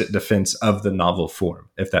explicit defense of the novel form,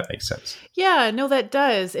 if that makes sense. Yeah, no, that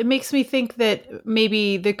does. It makes me think that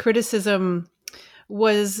maybe the criticism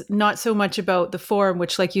was not so much about the form,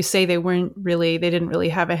 which, like you say, they didn't really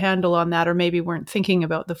have a handle on that, or maybe weren't thinking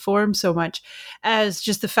about the form so much as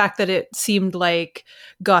just the fact that it seemed like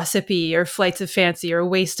gossipy or flights of fancy or a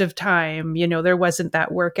waste of time. There wasn't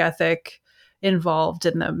that work ethic involved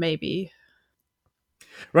in them, maybe.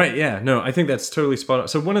 Right. Yeah. No, I think that's totally spot on.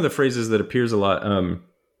 So one of the phrases that appears a lot,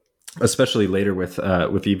 especially later with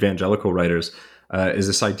evangelical writers, is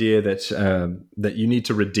this idea that you need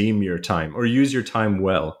to redeem your time or use your time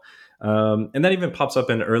well. And that even pops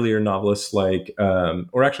up in earlier novelists like,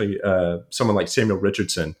 someone like Samuel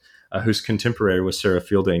Richardson, who's contemporary with Sarah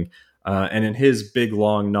Fielding. And in his big,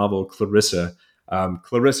 long novel, Clarissa,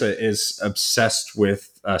 Clarissa is obsessed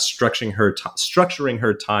with structuring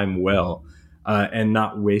her time well and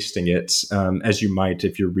not wasting it, as you might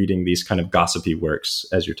if you're reading these kind of gossipy works,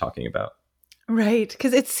 as you're talking about. Right,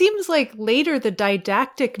 because it seems like later the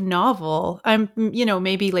didactic novel,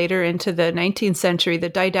 maybe later into the 19th century, the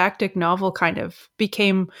didactic novel kind of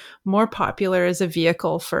became more popular as a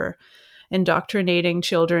vehicle for indoctrinating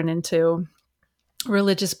children into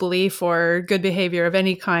religious belief or good behavior of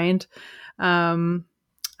any kind.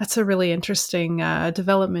 That's a really interesting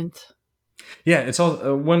development. Yeah, it's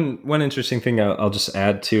all one interesting thing I'll just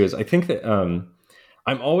add too is I think that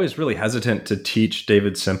I'm always really hesitant to teach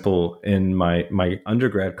David Semple in my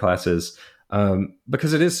undergrad classes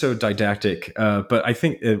because it is so didactic. But I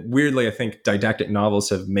think weirdly, I think didactic novels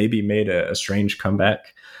have maybe made a strange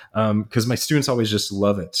comeback because my students always just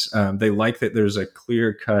love it. They like that there's a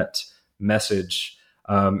clear-cut message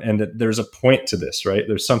and that there's a point to this, right?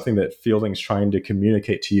 There's something that Fielding's trying to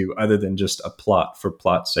communicate to you other than just a plot for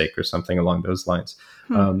plot's sake or something along those lines.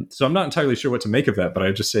 So I'm not entirely sure what to make of that, but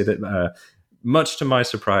I just say that much to my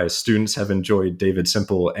surprise, students have enjoyed David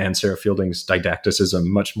Simple and Sarah Fielding's didacticism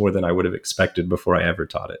much more than I would have expected before I ever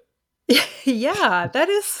taught it. Yeah, that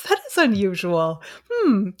is unusual.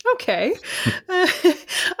 Okay.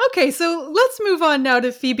 Okay, so let's move on now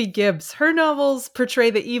to Phoebe Gibbs. Her novels portray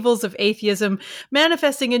the evils of atheism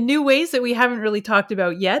manifesting in new ways that we haven't really talked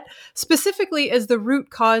about yet, specifically as the root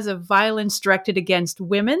cause of violence directed against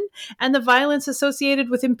women and the violence associated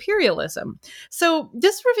with imperialism. So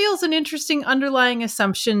this reveals an interesting underlying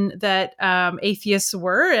assumption that atheists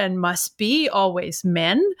were and must be always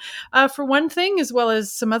men, for one thing, as well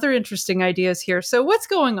as some other interesting ideas here. So what's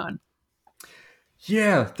going on?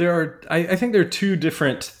 Yeah, I think there are two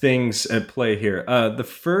different things at play here. The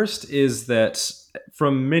first is that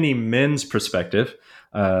from many men's perspective,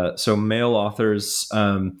 so male authors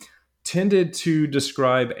tended to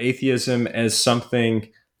describe atheism as something,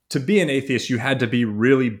 to be an atheist, you had to be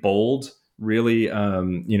really bold, really,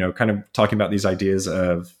 kind of talking about these ideas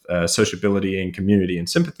of sociability and community and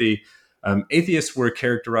sympathy. Atheists were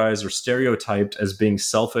characterized or stereotyped as being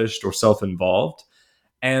selfish or self-involved.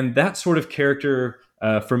 And that sort of character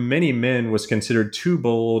for many men was considered too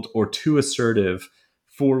bold or too assertive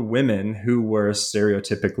for women who were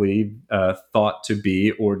stereotypically thought to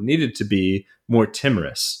be or needed to be more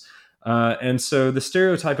timorous. And so the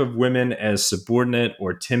stereotype of women as subordinate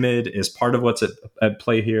or timid is part of what's at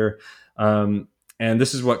play here. And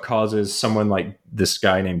this is what causes someone like this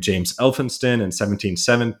guy named James Elphinston in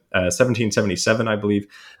 1777, I believe,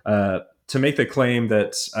 to make the claim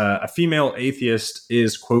that a female atheist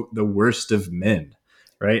is, quote, the worst of men,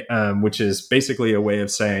 right? Which is basically a way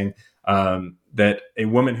of saying that a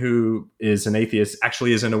woman who is an atheist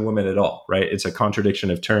actually isn't a woman at all, right? It's a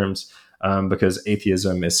contradiction of terms because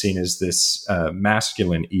atheism is seen as this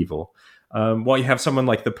masculine evil. While you have someone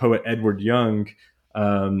like the poet Edward Young,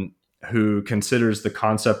 who considers the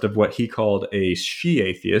concept of what he called a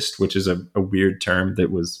she-atheist, which is a weird term that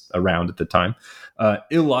was around at the time,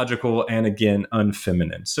 illogical and, again,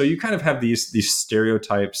 unfeminine. So you kind of have these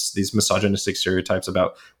stereotypes, these misogynistic stereotypes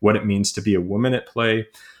about what it means to be a woman at play.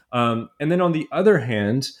 And then on the other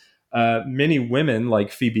hand, many women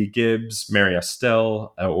like Phoebe Gibbs, Mary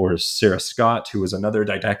Estelle, or Sarah Scott, who was another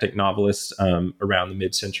didactic novelist around the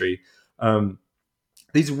mid-century,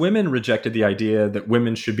 these women rejected the idea that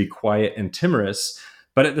women should be quiet and timorous,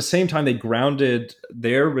 but at the same time, they grounded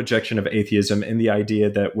their rejection of atheism in the idea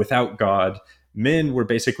that without God, men were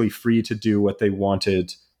basically free to do what they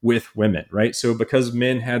wanted with women, right? So because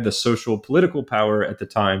men had the social political power at the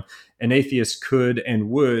time, an atheist could and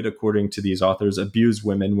would, according to these authors, abuse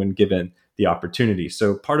women when given the opportunity.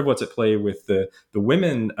 So part of what's at play with the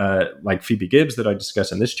women like Phoebe Gibbs that I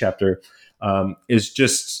discuss in this chapter is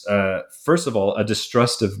just, first of all, a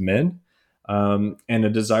distrust of men and a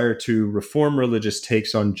desire to reform religious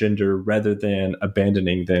takes on gender rather than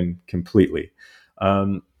abandoning them completely.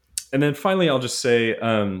 And then finally, I'll just say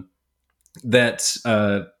that,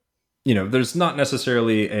 there's not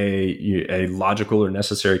necessarily a logical or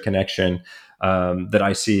necessary connection that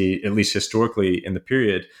I see, at least historically in the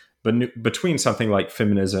period, but between something like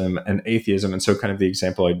feminism and atheism. And so kind of the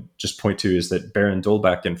example I just point to is that Baron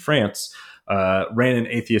d'Holbach in France ran an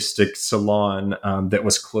atheistic salon that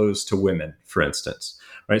was closed to women, for instance.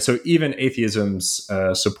 Right. So even atheism's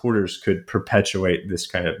supporters could perpetuate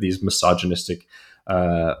these misogynistic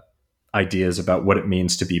ideas about what it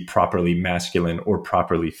means to be properly masculine or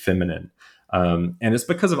properly feminine. And it's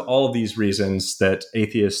because of all of these reasons that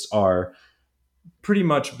atheists are pretty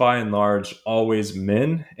much by and large always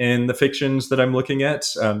men in the fictions that I'm looking at.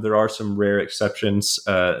 There are some rare exceptions.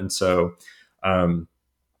 And so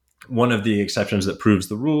one of the exceptions that proves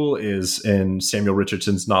the rule is in Samuel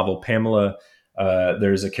Richardson's novel Pamela.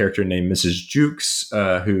 There's a character named Mrs. Jukes,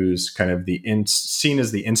 who's kind of seen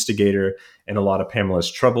as the instigator in a lot of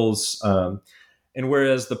Pamela's troubles. And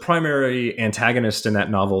whereas the primary antagonist in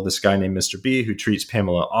that novel, this guy named Mr. B, who treats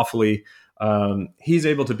Pamela awfully, he's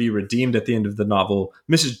able to be redeemed at the end of the novel.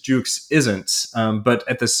 Mrs. Jukes isn't. But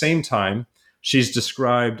at the same time, she's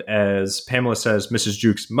described as, Pamela says, Mrs.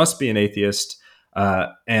 Jukes must be an atheist.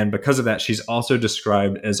 And because of that, she's also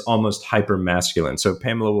described as almost hyper-masculine. So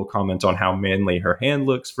Pamela will comment on how manly her hand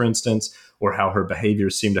looks, for instance, or how her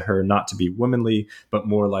behaviors seem to her not to be womanly, but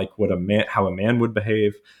more like how a man would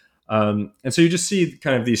behave. And so you just see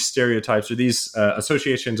kind of these stereotypes or these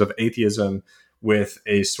associations of atheism with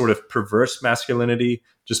a sort of perverse masculinity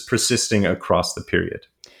just persisting across the period.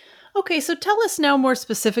 Okay, so tell us now more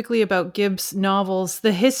specifically about Gibbs' novels,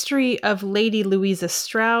 The History of Lady Louisa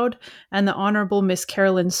Stroud and The Honorable Miss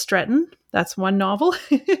Carolyn Stretton. That's one novel.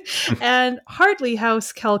 And Hartley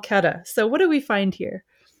House, Calcutta. So what do we find here?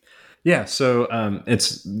 Yeah, so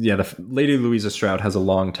the Lady Louisa Stroud has a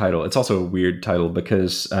long title. It's also a weird title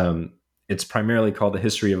because it's primarily called The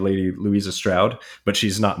History of Lady Louisa Stroud, but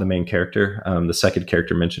she's not the main character. The second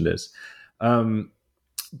character mentioned is.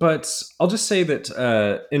 But I'll just say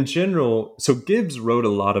that in general, so Gibbs wrote a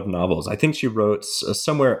lot of novels. I think she wrote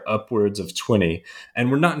somewhere upwards of 20, and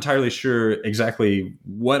we're not entirely sure exactly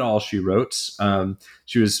what all she wrote.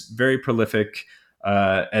 She was very prolific.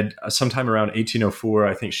 At sometime around 1804,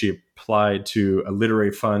 I think she applied to a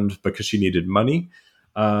literary fund because she needed money.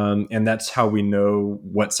 And that's how we know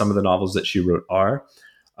what some of the novels that she wrote are.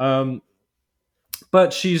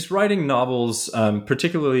 But she's writing novels,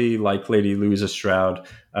 particularly like Lady Louisa Stroud,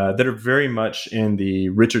 that are very much in the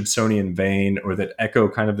Richardsonian vein, or that echo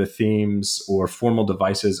kind of the themes or formal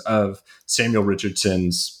devices of Samuel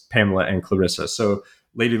Richardson's Pamela and Clarissa. So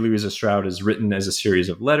Lady Louisa Stroud is written as a series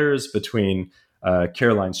of letters between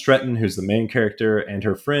Caroline Stretton, who's the main character, and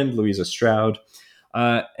her friend Louisa Stroud.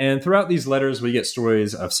 And throughout these letters, we get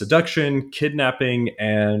stories of seduction, kidnapping,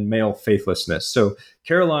 and male faithlessness. So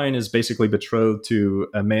Caroline is basically betrothed to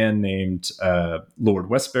a man named Lord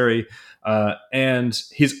Westbury, and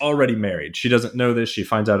he's already married. She doesn't know this. She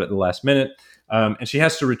finds out at the last minute, and she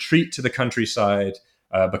has to retreat to the countryside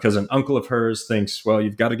because an uncle of hers thinks, well,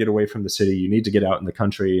 you've got to get away from the city. You need to get out in the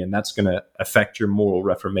country, and that's going to affect your moral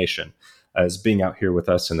reformation as being out here with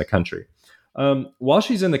us in the country. While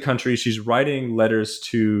she's in the country, she's writing letters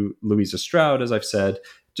to Louisa Stroud, as I've said,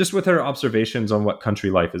 just with her observations on what country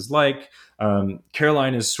life is like.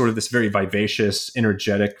 Caroline is sort of this very vivacious,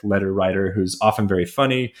 energetic letter writer who's often very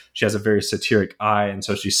funny. She has a very satiric eye, and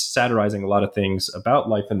so she's satirizing a lot of things about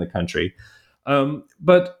life in the country.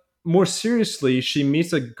 But more seriously, she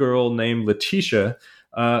meets a girl named Letitia,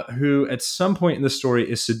 who at some point in the story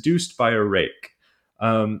is seduced by a rake.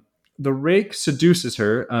 The rake seduces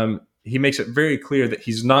her. He makes it very clear that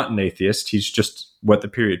he's not an atheist. He's just what the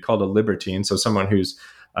period called a libertine, so someone who's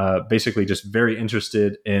basically just very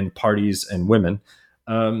interested in parties and women.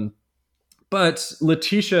 But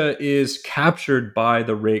Letitia is captured by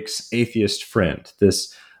the rake's atheist friend,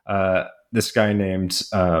 this guy named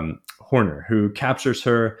Horner, who captures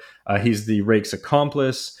her. He's the rake's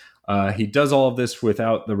accomplice. He does all of this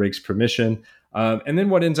without the rake's permission. And then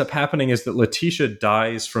what ends up happening is that Letitia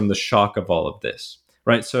dies from the shock of all of this,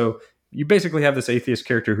 right? So you basically have this atheist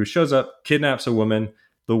character who shows up, kidnaps a woman,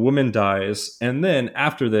 the woman dies, and then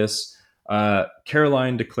after this,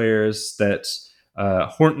 Caroline declares that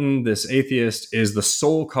Horton, this atheist, is the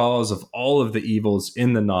sole cause of all of the evils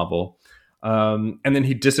in the novel, and then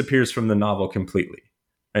he disappears from the novel completely.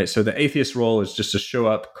 Right, so the atheist role is just to show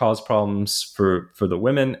up, cause problems for the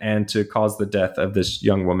women, and to cause the death of this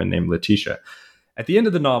young woman named Letitia. At the end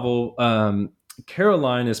of the novel,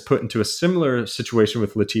 Caroline is put into a similar situation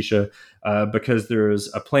with Letitia because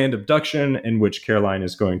there's a planned abduction in which Caroline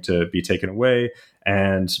is going to be taken away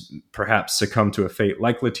and perhaps succumb to a fate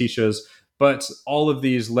like Letitia's. But all of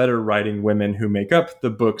these letter-writing women who make up the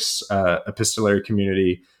book's epistolary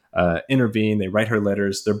community intervene. They write her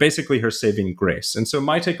letters. They're basically her saving grace. And so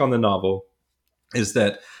my take on the novel is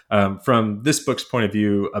that from this book's point of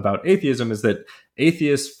view about atheism is that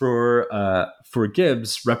atheists for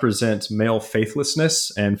Gibbs represent male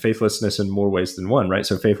faithlessness, and faithlessness in more ways than one, right?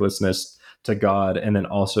 So faithlessness to God and then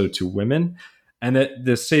also to women. And that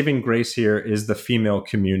the saving grace here is the female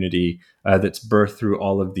community that's birthed through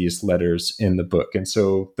all of these letters in the book. And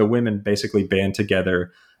so the women basically band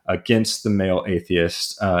together against the male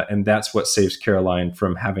atheist. And that's what saves Caroline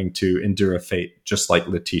from having to endure a fate just like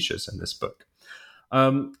Letitia's in this book.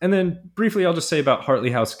 And then briefly, I'll just say about Hartley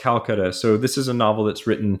House, Calcutta. So this is a novel that's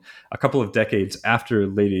written a couple of decades after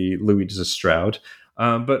Lady Louisa Stroud.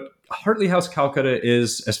 But Hartley House, Calcutta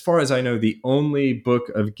is, as far as I know, the only book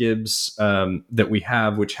of Gibbs that we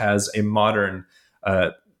have which has a modern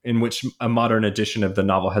in which a modern edition of the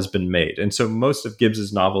novel has been made. And so most of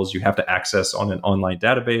Gibbs's novels you have to access on an online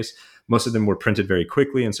database. Most of them were printed very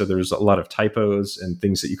quickly, and so there's a lot of typos and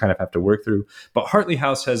things that you kind of have to work through. But Hartley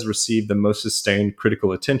House has received the most sustained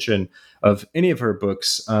critical attention of any of her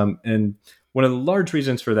books. And one of the large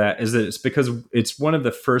reasons for that is that it's because it's one of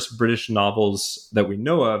the first British novels that we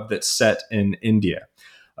know of that's set in India.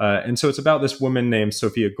 And so it's about this woman named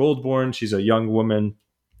Sophia Goldborn. She's a young woman,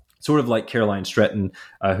 sort of like Caroline Stretton,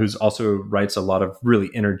 who's also writes a lot of really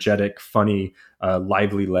energetic, funny,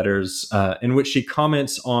 lively letters in which she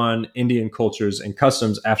comments on Indian cultures and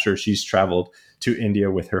customs after she's traveled to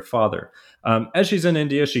India with her father. As she's in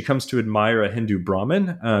India, she comes to admire a Hindu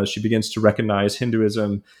Brahmin. She begins to recognize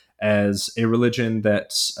Hinduism as a religion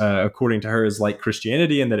that, according to her, is like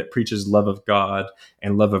Christianity and that it preaches love of God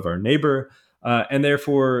and love of our neighbor. And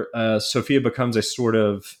therefore, Sophia becomes a sort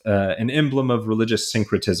of an emblem of religious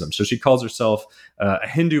syncretism. So she calls herself a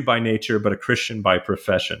Hindu by nature, but a Christian by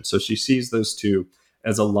profession. So she sees those two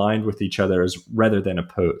as aligned with each other as rather than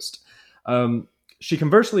opposed. She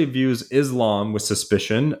conversely views Islam with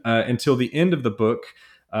suspicion until the end of the book.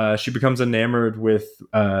 She becomes enamored with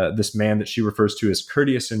this man that she refers to as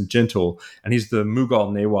courteous and gentle, and he's the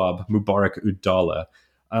Mughal Nawab, Mubarak Ud-Dawla.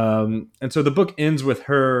 And so the book ends with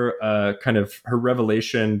her her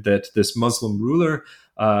revelation that this Muslim ruler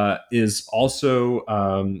is also,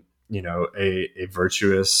 a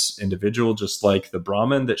virtuous individual, just like the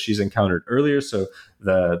Brahmin that she's encountered earlier. So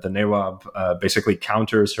the Nawab basically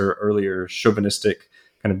counters her earlier chauvinistic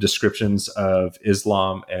kind of descriptions of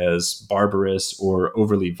Islam as barbarous or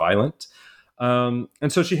overly violent. And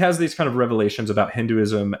so she has these kind of revelations about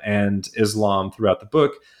Hinduism and Islam throughout the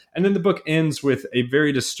book. And then the book ends with a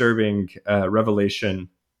very disturbing revelation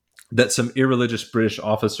that some irreligious British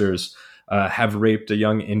officers have raped a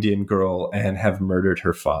young Indian girl and have murdered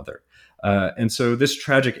her father. And so this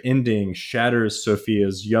tragic ending shatters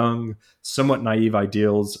Sophia's young, somewhat naive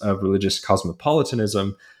ideals of religious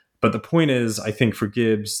cosmopolitanism. But the point is, I think for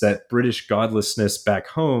Gibbs, that British godlessness back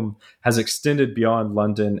home has extended beyond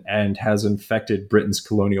London and has infected Britain's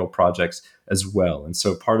colonial projects as well. And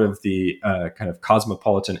so part of the kind of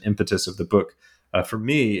cosmopolitan impetus of the book for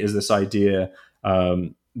me is this idea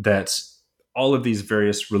that all of these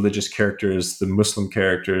various religious characters, the Muslim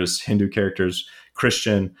characters, Hindu characters,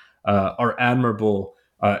 Christian, are admirable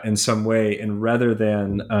in some way. And rather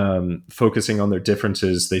than focusing on their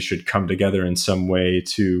differences, they should come together in some way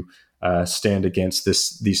to stand against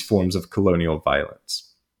these forms of colonial violence.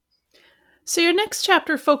 So your next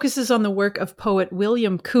chapter focuses on the work of poet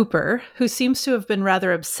William Cowper, who seems to have been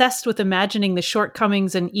rather obsessed with imagining the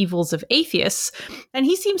shortcomings and evils of atheists. And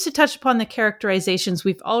he seems to touch upon the characterizations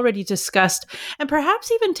we've already discussed and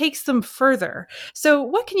perhaps even takes them further. So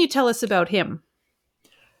what can you tell us about him?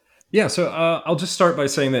 Yeah, so I'll just start by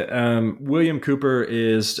saying that William Cowper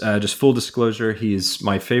is, just full disclosure, he's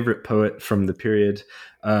my favorite poet from the period.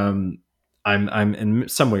 I'm in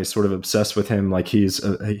some ways sort of obsessed with him. Like he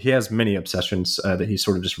has many obsessions that he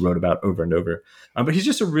sort of just wrote about over and over. But he's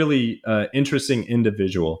just a really interesting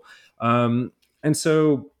individual. And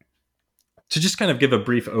so to just kind of give a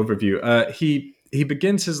brief overview, he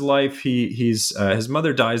begins his life. His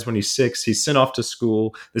mother dies when he's 6. He's sent off to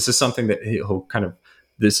school. This is something that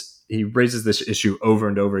he raises this issue over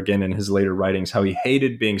and over again in his later writings, how he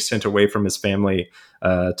hated being sent away from his family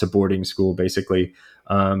to boarding school, basically,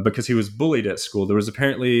 because he was bullied at school. There was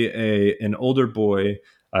apparently an older boy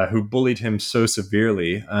who bullied him so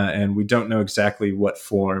severely, and we don't know exactly what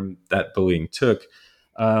form that bullying took.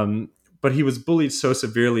 But he was bullied so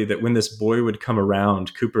severely that when this boy would come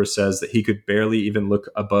around, Cowper says that he could barely even look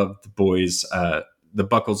above the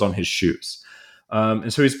buckles on his shoes.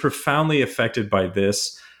 And so he's profoundly affected by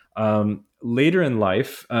this. Later in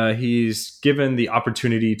life, he's given the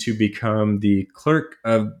opportunity to become the clerk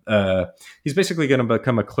of, he's basically going to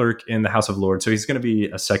become a clerk in the House of Lords. So he's going to be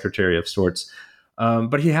a secretary of sorts.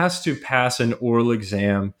 But he has to pass an oral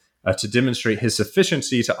exam to demonstrate his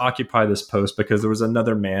sufficiency to occupy this post, because there was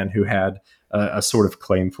another man who had a sort of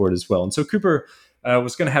claim for it as well. And so Cowper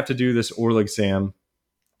was going to have to do this oral exam.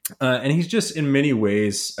 And he's just in many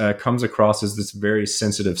ways comes across as this very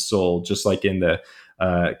sensitive soul, just like in the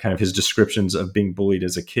kind of his descriptions of being bullied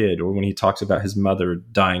as a kid, or when he talks about his mother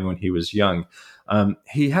dying when he was young.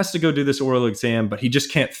 He has to go do this oral exam, but he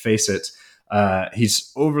just can't face it.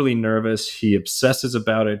 He's overly nervous. He obsesses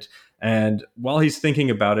about it. And while he's thinking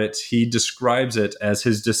about it, he describes it as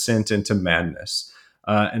his descent into madness.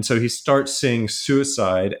 And so he starts seeing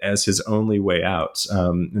suicide as his only way out.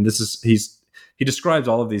 And he describes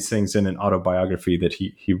all of these things in an autobiography that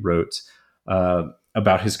he wrote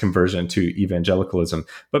about his conversion to evangelicalism.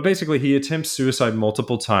 But basically, he attempts suicide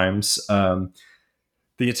multiple times.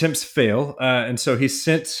 The attempts fail, and so he's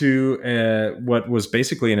sent to what was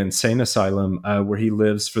basically an insane asylum where he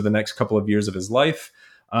lives for the next couple of years of his life.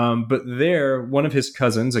 But there, one of his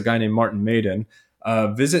cousins, a guy named Martin Maiden,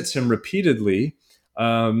 visits him repeatedly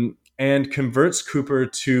and converts Cowper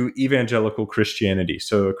to evangelical Christianity.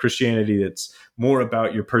 So a Christianity that's more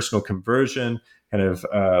about your personal conversion, kind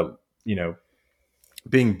of,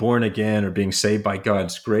 being born again or being saved by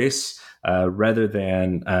God's grace, rather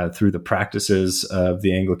than through the practices of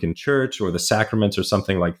the Anglican Church or the sacraments or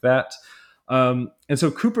something like that. And so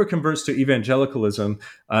Cowper converts to evangelicalism,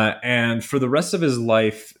 and for the rest of his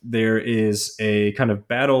life, there is a kind of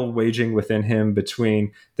battle waging within him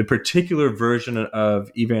between the particular version of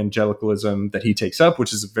evangelicalism that he takes up,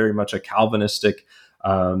 which is very much a Calvinistic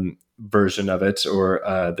version of it, or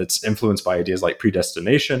that's influenced by ideas like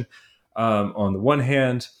predestination on the one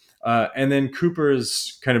hand, and then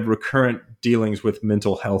Cooper's kind of recurrent dealings with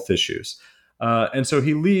mental health issues. And so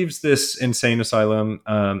he leaves this insane asylum.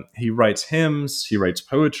 He writes hymns, he writes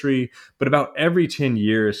poetry, but about every 10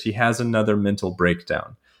 years, he has another mental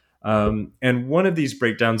breakdown. And one of these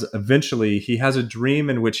breakdowns, eventually, he has a dream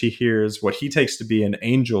in which he hears what he takes to be an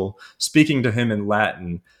angel speaking to him in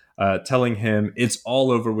Latin, telling him, "It's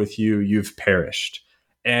all over with you, you've perished."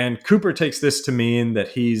 And Cooper takes this to mean that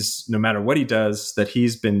he's, no matter what he does, that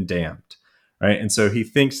he's been damned, right? And so he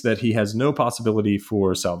thinks that he has no possibility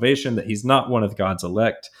for salvation, that he's not one of God's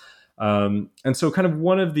elect. And so kind of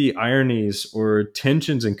one of the ironies or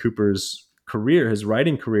tensions in Cooper's career, his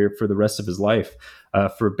writing career for the rest of his life,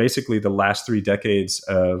 for basically the last 3 decades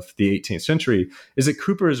of the 18th century, is that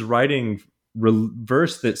Cooper is writing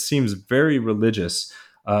verse that seems very religious,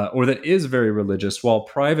 or that is very religious, while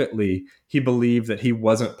privately he believed that he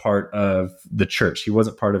wasn't part of the church, he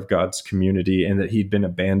wasn't part of God's community, and that he'd been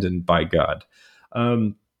abandoned by God.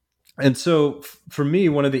 And so for me,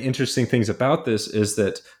 one of the interesting things about this is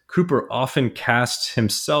that Cooper often casts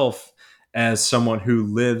himself as someone who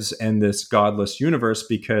lives in this godless universe,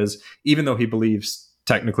 because even though he believes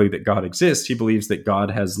technically that God exists, he believes that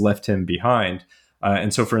God has left him behind.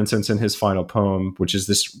 And so, for instance, in his final poem, which is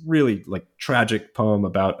this really like tragic poem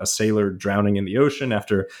about a sailor drowning in the ocean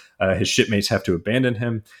after his shipmates have to abandon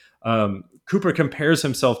him, Cooper compares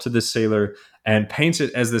himself to this sailor and paints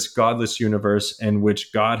it as this godless universe in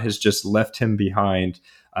which God has just left him behind,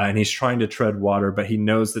 and he's trying to tread water, but he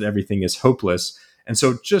knows that everything is hopeless. And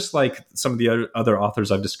so just like some of the other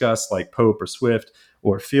authors I've discussed, like Pope or Swift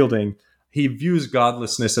or Fielding, he views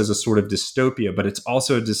godlessness as a sort of dystopia, but it's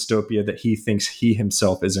also a dystopia that he thinks he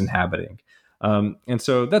himself is inhabiting. And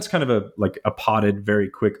so that's kind of a potted, very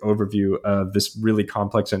quick overview of this really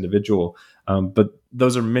complex individual. But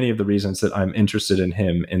those are many of the reasons that I'm interested in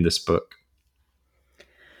him in this book.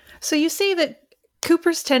 So you say that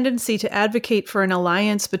Cooper's tendency to advocate for an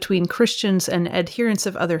alliance between Christians and adherents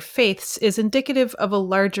of other faiths is indicative of a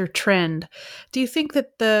larger trend. Do you think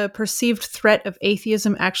that the perceived threat of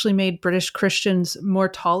atheism actually made British Christians more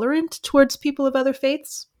tolerant towards people of other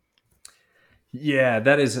faiths? Yeah,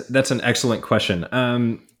 that's an excellent question.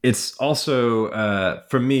 It's also,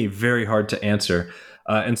 for me, very hard to answer.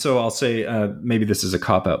 And so I'll say, maybe this is a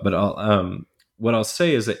cop-out, but what I'll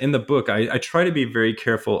say is that in the book, I try to be very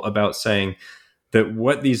careful about saying that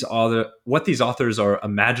what these authors are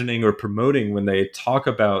imagining or promoting when they talk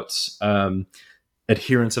about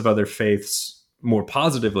adherents of other faiths more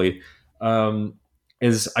positively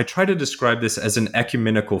is I try to describe this as an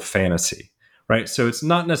ecumenical fantasy, right? So it's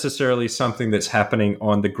not necessarily something that's happening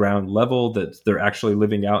on the ground level that they're actually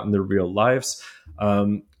living out in their real lives.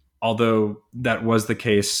 Although that was the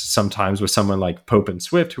case sometimes with someone like Pope and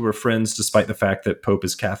Swift, who were friends despite the fact that Pope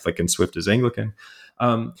is Catholic and Swift is Anglican.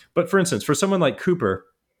 But for instance, for someone like Cooper,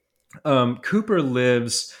 Cooper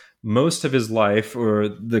lives most of his life, or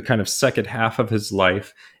the kind of second half of his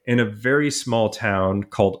life, in a very small town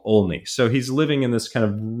called Olney. So he's living in this kind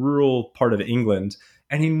of rural part of England,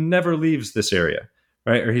 and he never leaves this area,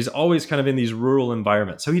 right? Or he's always kind of in these rural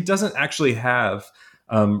environments. So he doesn't actually have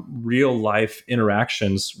real life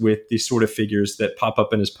interactions with these sort of figures that pop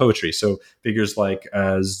up in his poetry. So figures like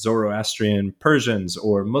Zoroastrian Persians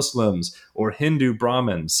or Muslims or Hindu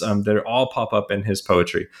Brahmins that all pop up in his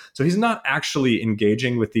poetry. So he's not actually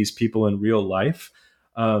engaging with these people in real life,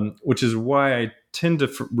 which is why I tend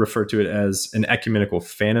to refer to it as an ecumenical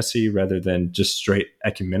fantasy rather than just straight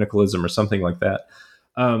ecumenicalism or something like that.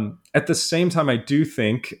 At the same time, I do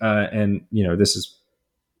think, and this is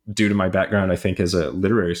due to my background, I think, as a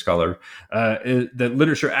literary scholar, that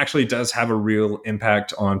literature actually does have a real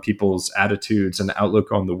impact on people's attitudes and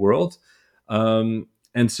outlook on the world. And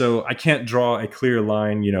so I can't draw a clear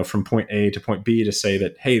line, from point A to point B to say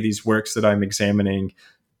that, hey, these works that I'm examining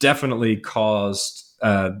definitely caused,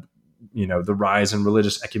 the rise in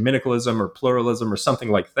religious ecumenicalism or pluralism or something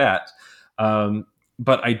like that.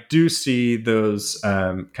 But I do see those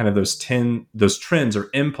those trends or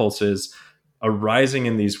impulses arising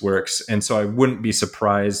in these works. And so I wouldn't be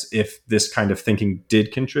surprised if this kind of thinking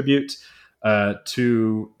did contribute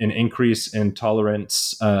to an increase in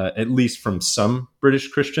tolerance, at least from some British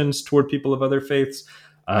Christians toward people of other faiths.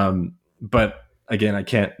 But again, I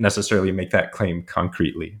can't necessarily make that claim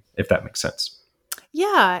concretely, if that makes sense.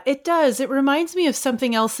 Yeah, it does. It reminds me of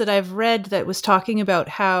something else that I've read that was talking about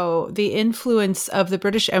how the influence of the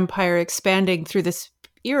British Empire expanding through this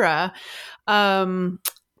era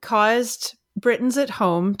caused Britons at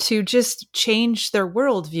home to just change their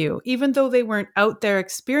worldview, even though they weren't out there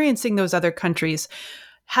experiencing those other countries.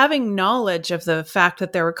 having knowledge of the fact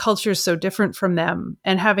that there were cultures so different from them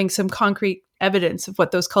and having some concrete evidence of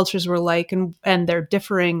what those cultures were like and their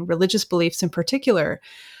differing religious beliefs in particular,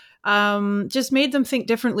 just made them think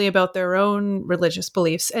differently about their own religious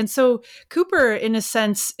beliefs. And so Cooper, in a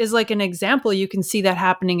sense, is like an example. You can see that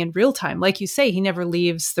happening in real time. Like you say, he never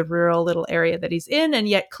leaves the rural little area that he's in, and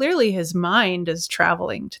yet clearly his mind is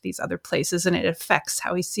traveling to these other places, and it affects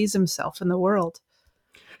how he sees himself in the world.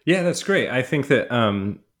 Yeah, that's great. I think that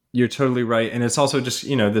you're totally right. And it's also just,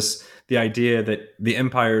 the idea that the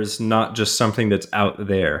empire is not just something that's out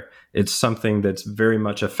there. It's something that's very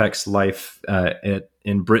much affects life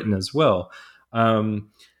in Britain as well. I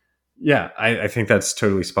think that's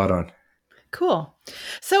totally spot on. Cool.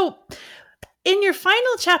 So in your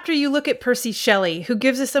final chapter, you look at Percy Shelley, who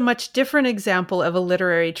gives us a much different example of a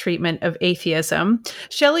literary treatment of atheism.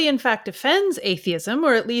 Shelley, in fact, defends atheism,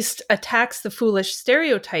 or at least attacks the foolish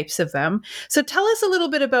stereotypes of them. So tell us a little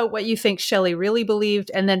bit about what you think Shelley really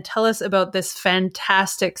believed, and then tell us about this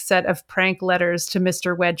fantastic set of prank letters to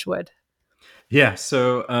Mr. Wedgwood. Yeah,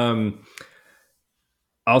 so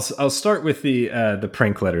I'll start with the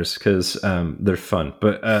prank letters because they're fun.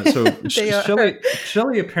 But so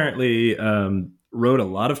Shelley apparently wrote a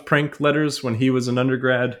lot of prank letters when he was an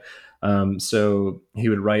undergrad. So he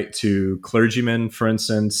would write to clergymen, for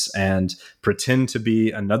instance, and pretend to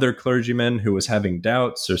be another clergyman who was having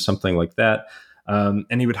doubts or something like that.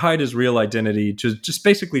 And he would hide his real identity to just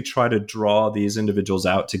basically try to draw these individuals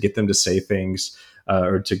out to get them to say things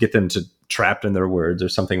or to get them to trapped in their words or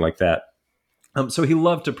something like that. So he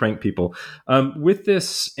loved to prank people. With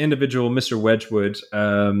this individual, Mr. Wedgwood,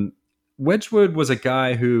 Wedgwood was a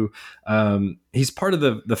guy who he's part of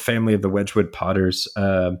the family of the Wedgwood Potters.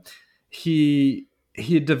 He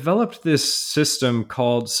had developed this system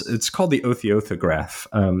called the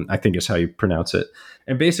Otheothograph, I think is how you pronounce it.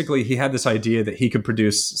 And basically, he had this idea that he could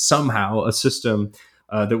produce somehow a system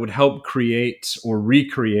that would help create or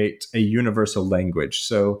recreate a universal language.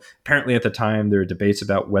 So apparently at the time, there were debates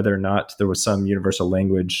about whether or not there was some universal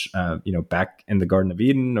language, back in the Garden of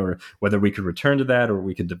Eden, or whether we could return to that, or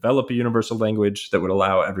we could develop a universal language that would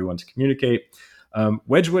allow everyone to communicate.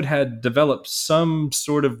 Wedgwood had developed some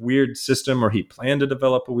sort of weird system, or he planned to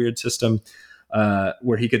develop a weird system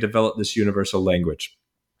where he could develop this universal language.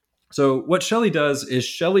 So what Shelley does is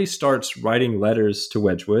Shelley starts writing letters to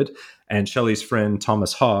Wedgwood, and Shelley's friend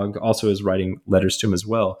Thomas Hogg also is writing letters to him as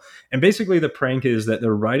well. And basically the prank is that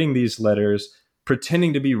they're writing these letters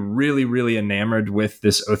pretending to be really, really enamored with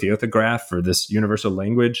this Otheothograph or this universal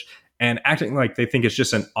language and acting like they think it's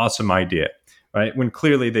just an awesome idea, right? When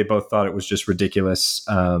clearly they both thought it was just ridiculous,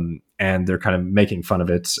 and they're kind of making fun of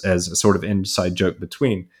it as a sort of inside joke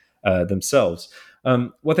between themselves.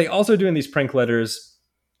 What they also do in these prank letters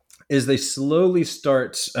is they slowly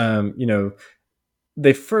start,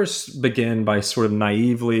 they first begin by sort of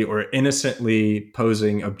naively or innocently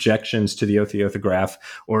posing objections to the Otheothograph,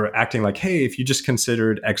 or acting like, hey, if you just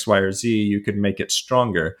considered X, Y, or Z, you could make it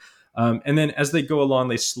stronger. And then as they go along,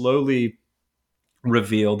 they slowly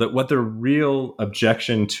reveal that what their real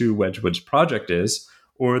objection to Wedgwood's project is,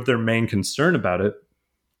 or their main concern about it,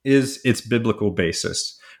 is its biblical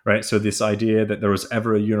basis. Right. So this idea that there was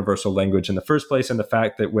ever a universal language in the first place, and the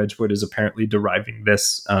fact that Wedgwood is apparently deriving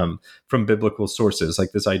this from biblical sources,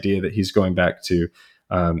 like this idea that he's going back to,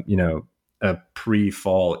 a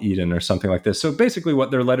pre-fall Eden or something like this. So basically what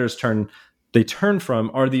their letters turn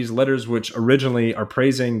from are these letters which originally are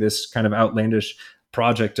praising this kind of outlandish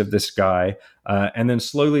project of this guy. And then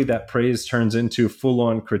slowly that praise turns into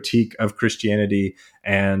full-on critique of Christianity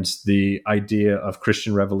and the idea of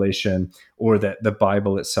Christian revelation, or that the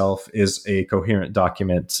Bible itself is a coherent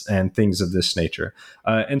document and things of this nature.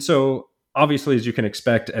 And so obviously, as you can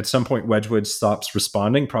expect, at some point Wedgwood stops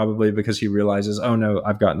responding, probably because he realizes, oh no,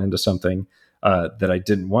 I've gotten into something that I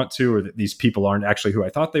didn't want to, or that these people aren't actually who I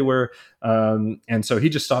thought they were. And so he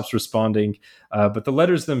just stops responding. But the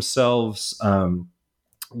letters themselves,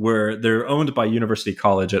 they're owned by University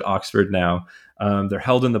College at Oxford now. They're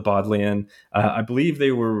held in the Bodleian. I believe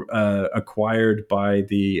they were acquired by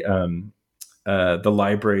the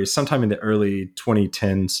library sometime in the early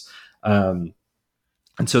 2010s.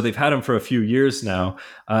 And so they've had them for a few years now.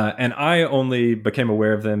 And I only became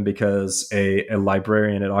aware of them because a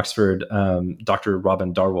librarian at Oxford, Dr.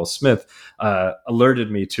 Robin Darwell-Smith,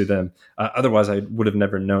 alerted me to them. Otherwise, I would have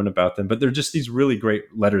never known about them. But they're just these really great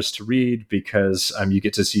letters to read because you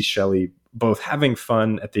get to see Shelley both having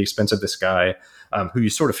fun at the expense of this guy who you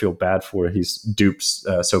sort of feel bad for. He's duped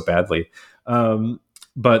so badly.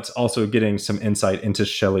 But also getting some insight into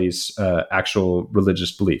Shelley's actual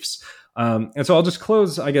religious beliefs. And so I'll just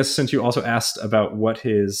close, I guess, since you also asked about what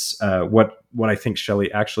his what I think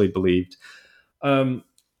Shelley actually believed.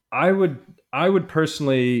 I would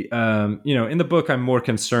personally, in the book, I'm more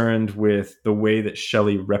concerned with the way that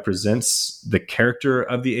Shelley represents the character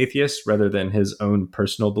of the atheist rather than his own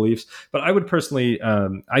personal beliefs. But I would personally,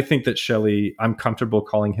 I think that Shelley, I'm comfortable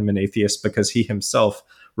calling him an atheist because he himself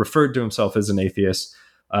referred to himself as an atheist.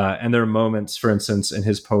 And there are moments, for instance, in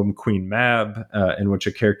his poem Queen Mab, in which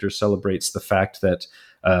a character celebrates the fact that,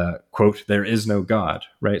 quote, there is no God,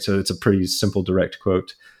 right? So it's a pretty simple, direct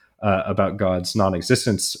quote about God's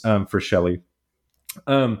non-existence for Shelley.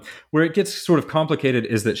 Where it gets sort of complicated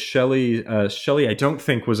is that Shelley, I don't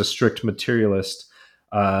think, was a strict materialist.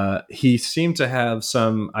 He seemed to have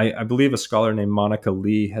some, I believe a scholar named Monica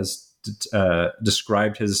Lee has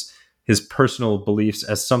described his personal beliefs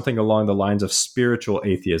as something along the lines of spiritual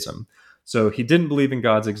atheism. So he didn't believe in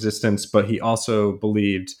God's existence, but he also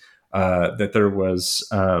believed that there was,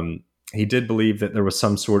 he did believe that there was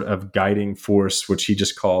some sort of guiding force, which he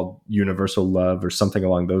just called universal love or something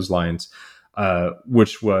along those lines,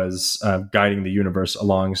 which was guiding the universe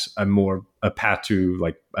along a path to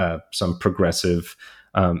like some progressive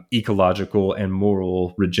ecological and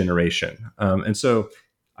moral regeneration. And so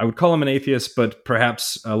I would call him an atheist, but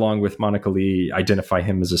perhaps along with Monica Lee, identify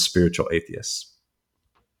him as a spiritual atheist.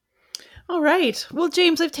 All right. Well,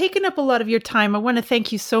 James, I've taken up a lot of your time. I want to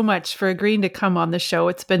thank you so much for agreeing to come on the show.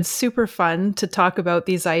 It's been super fun to talk about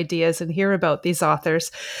these ideas and hear about these authors.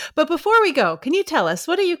 But before we go, can you tell us,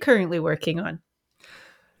 what are you currently working on?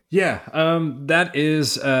 Yeah, that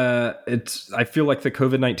is, I feel like the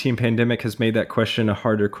COVID-19 pandemic has made that question a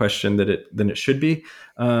harder question than it should be,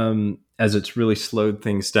 as it's really slowed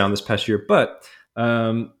things down this past year. But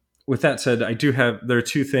with that said, there are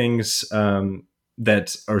two things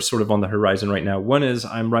that are sort of on the horizon right now. One is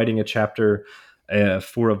I'm writing a chapter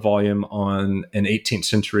for a volume on an 18th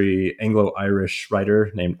century Anglo-Irish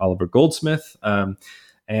writer named Oliver Goldsmith.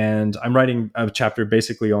 And I'm writing a chapter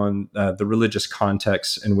basically on the religious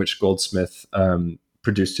context in which Goldsmith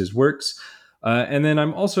produced his works. And then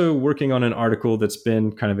I'm also working on an article that's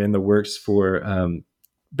been kind of in the works for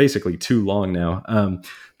basically too long now.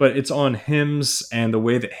 But it's on hymns and the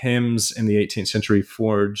way that hymns in the 18th century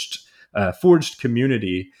forged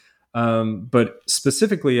community. But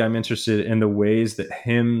specifically, I'm interested in the ways that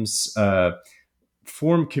hymns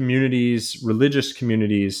form communities, religious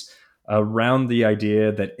communities, around the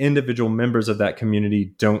idea that individual members of that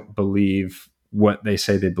community don't believe what they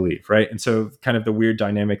say they believe, right? And so kind of the weird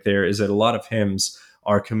dynamic there is that a lot of hymns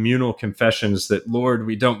are communal confessions that, Lord,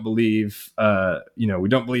 we don't believe, we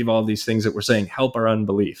don't believe all these things that we're saying, help our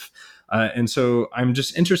unbelief. And so I'm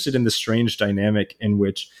just interested in the strange dynamic in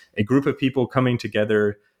which a group of people coming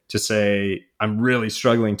together to say, I'm really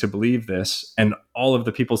struggling to believe this, and all of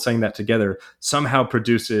the people saying that together somehow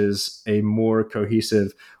produces a more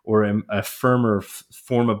cohesive or a firmer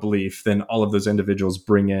form of belief than all of those individuals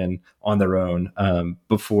bring in on their own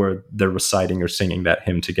before they're reciting or singing that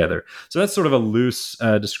hymn together. So that's sort of a loose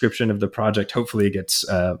description of the project. Hopefully it gets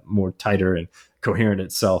more tighter and coherent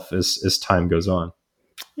itself as time goes on.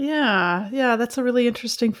 Yeah, that's a really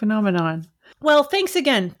interesting phenomenon. Well, thanks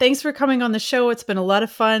again. Thanks for coming on the show. It's been a lot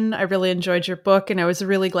of fun. I really enjoyed your book, and I was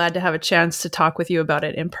really glad to have a chance to talk with you about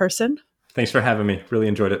it in person. Thanks for having me. Really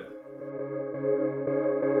enjoyed it.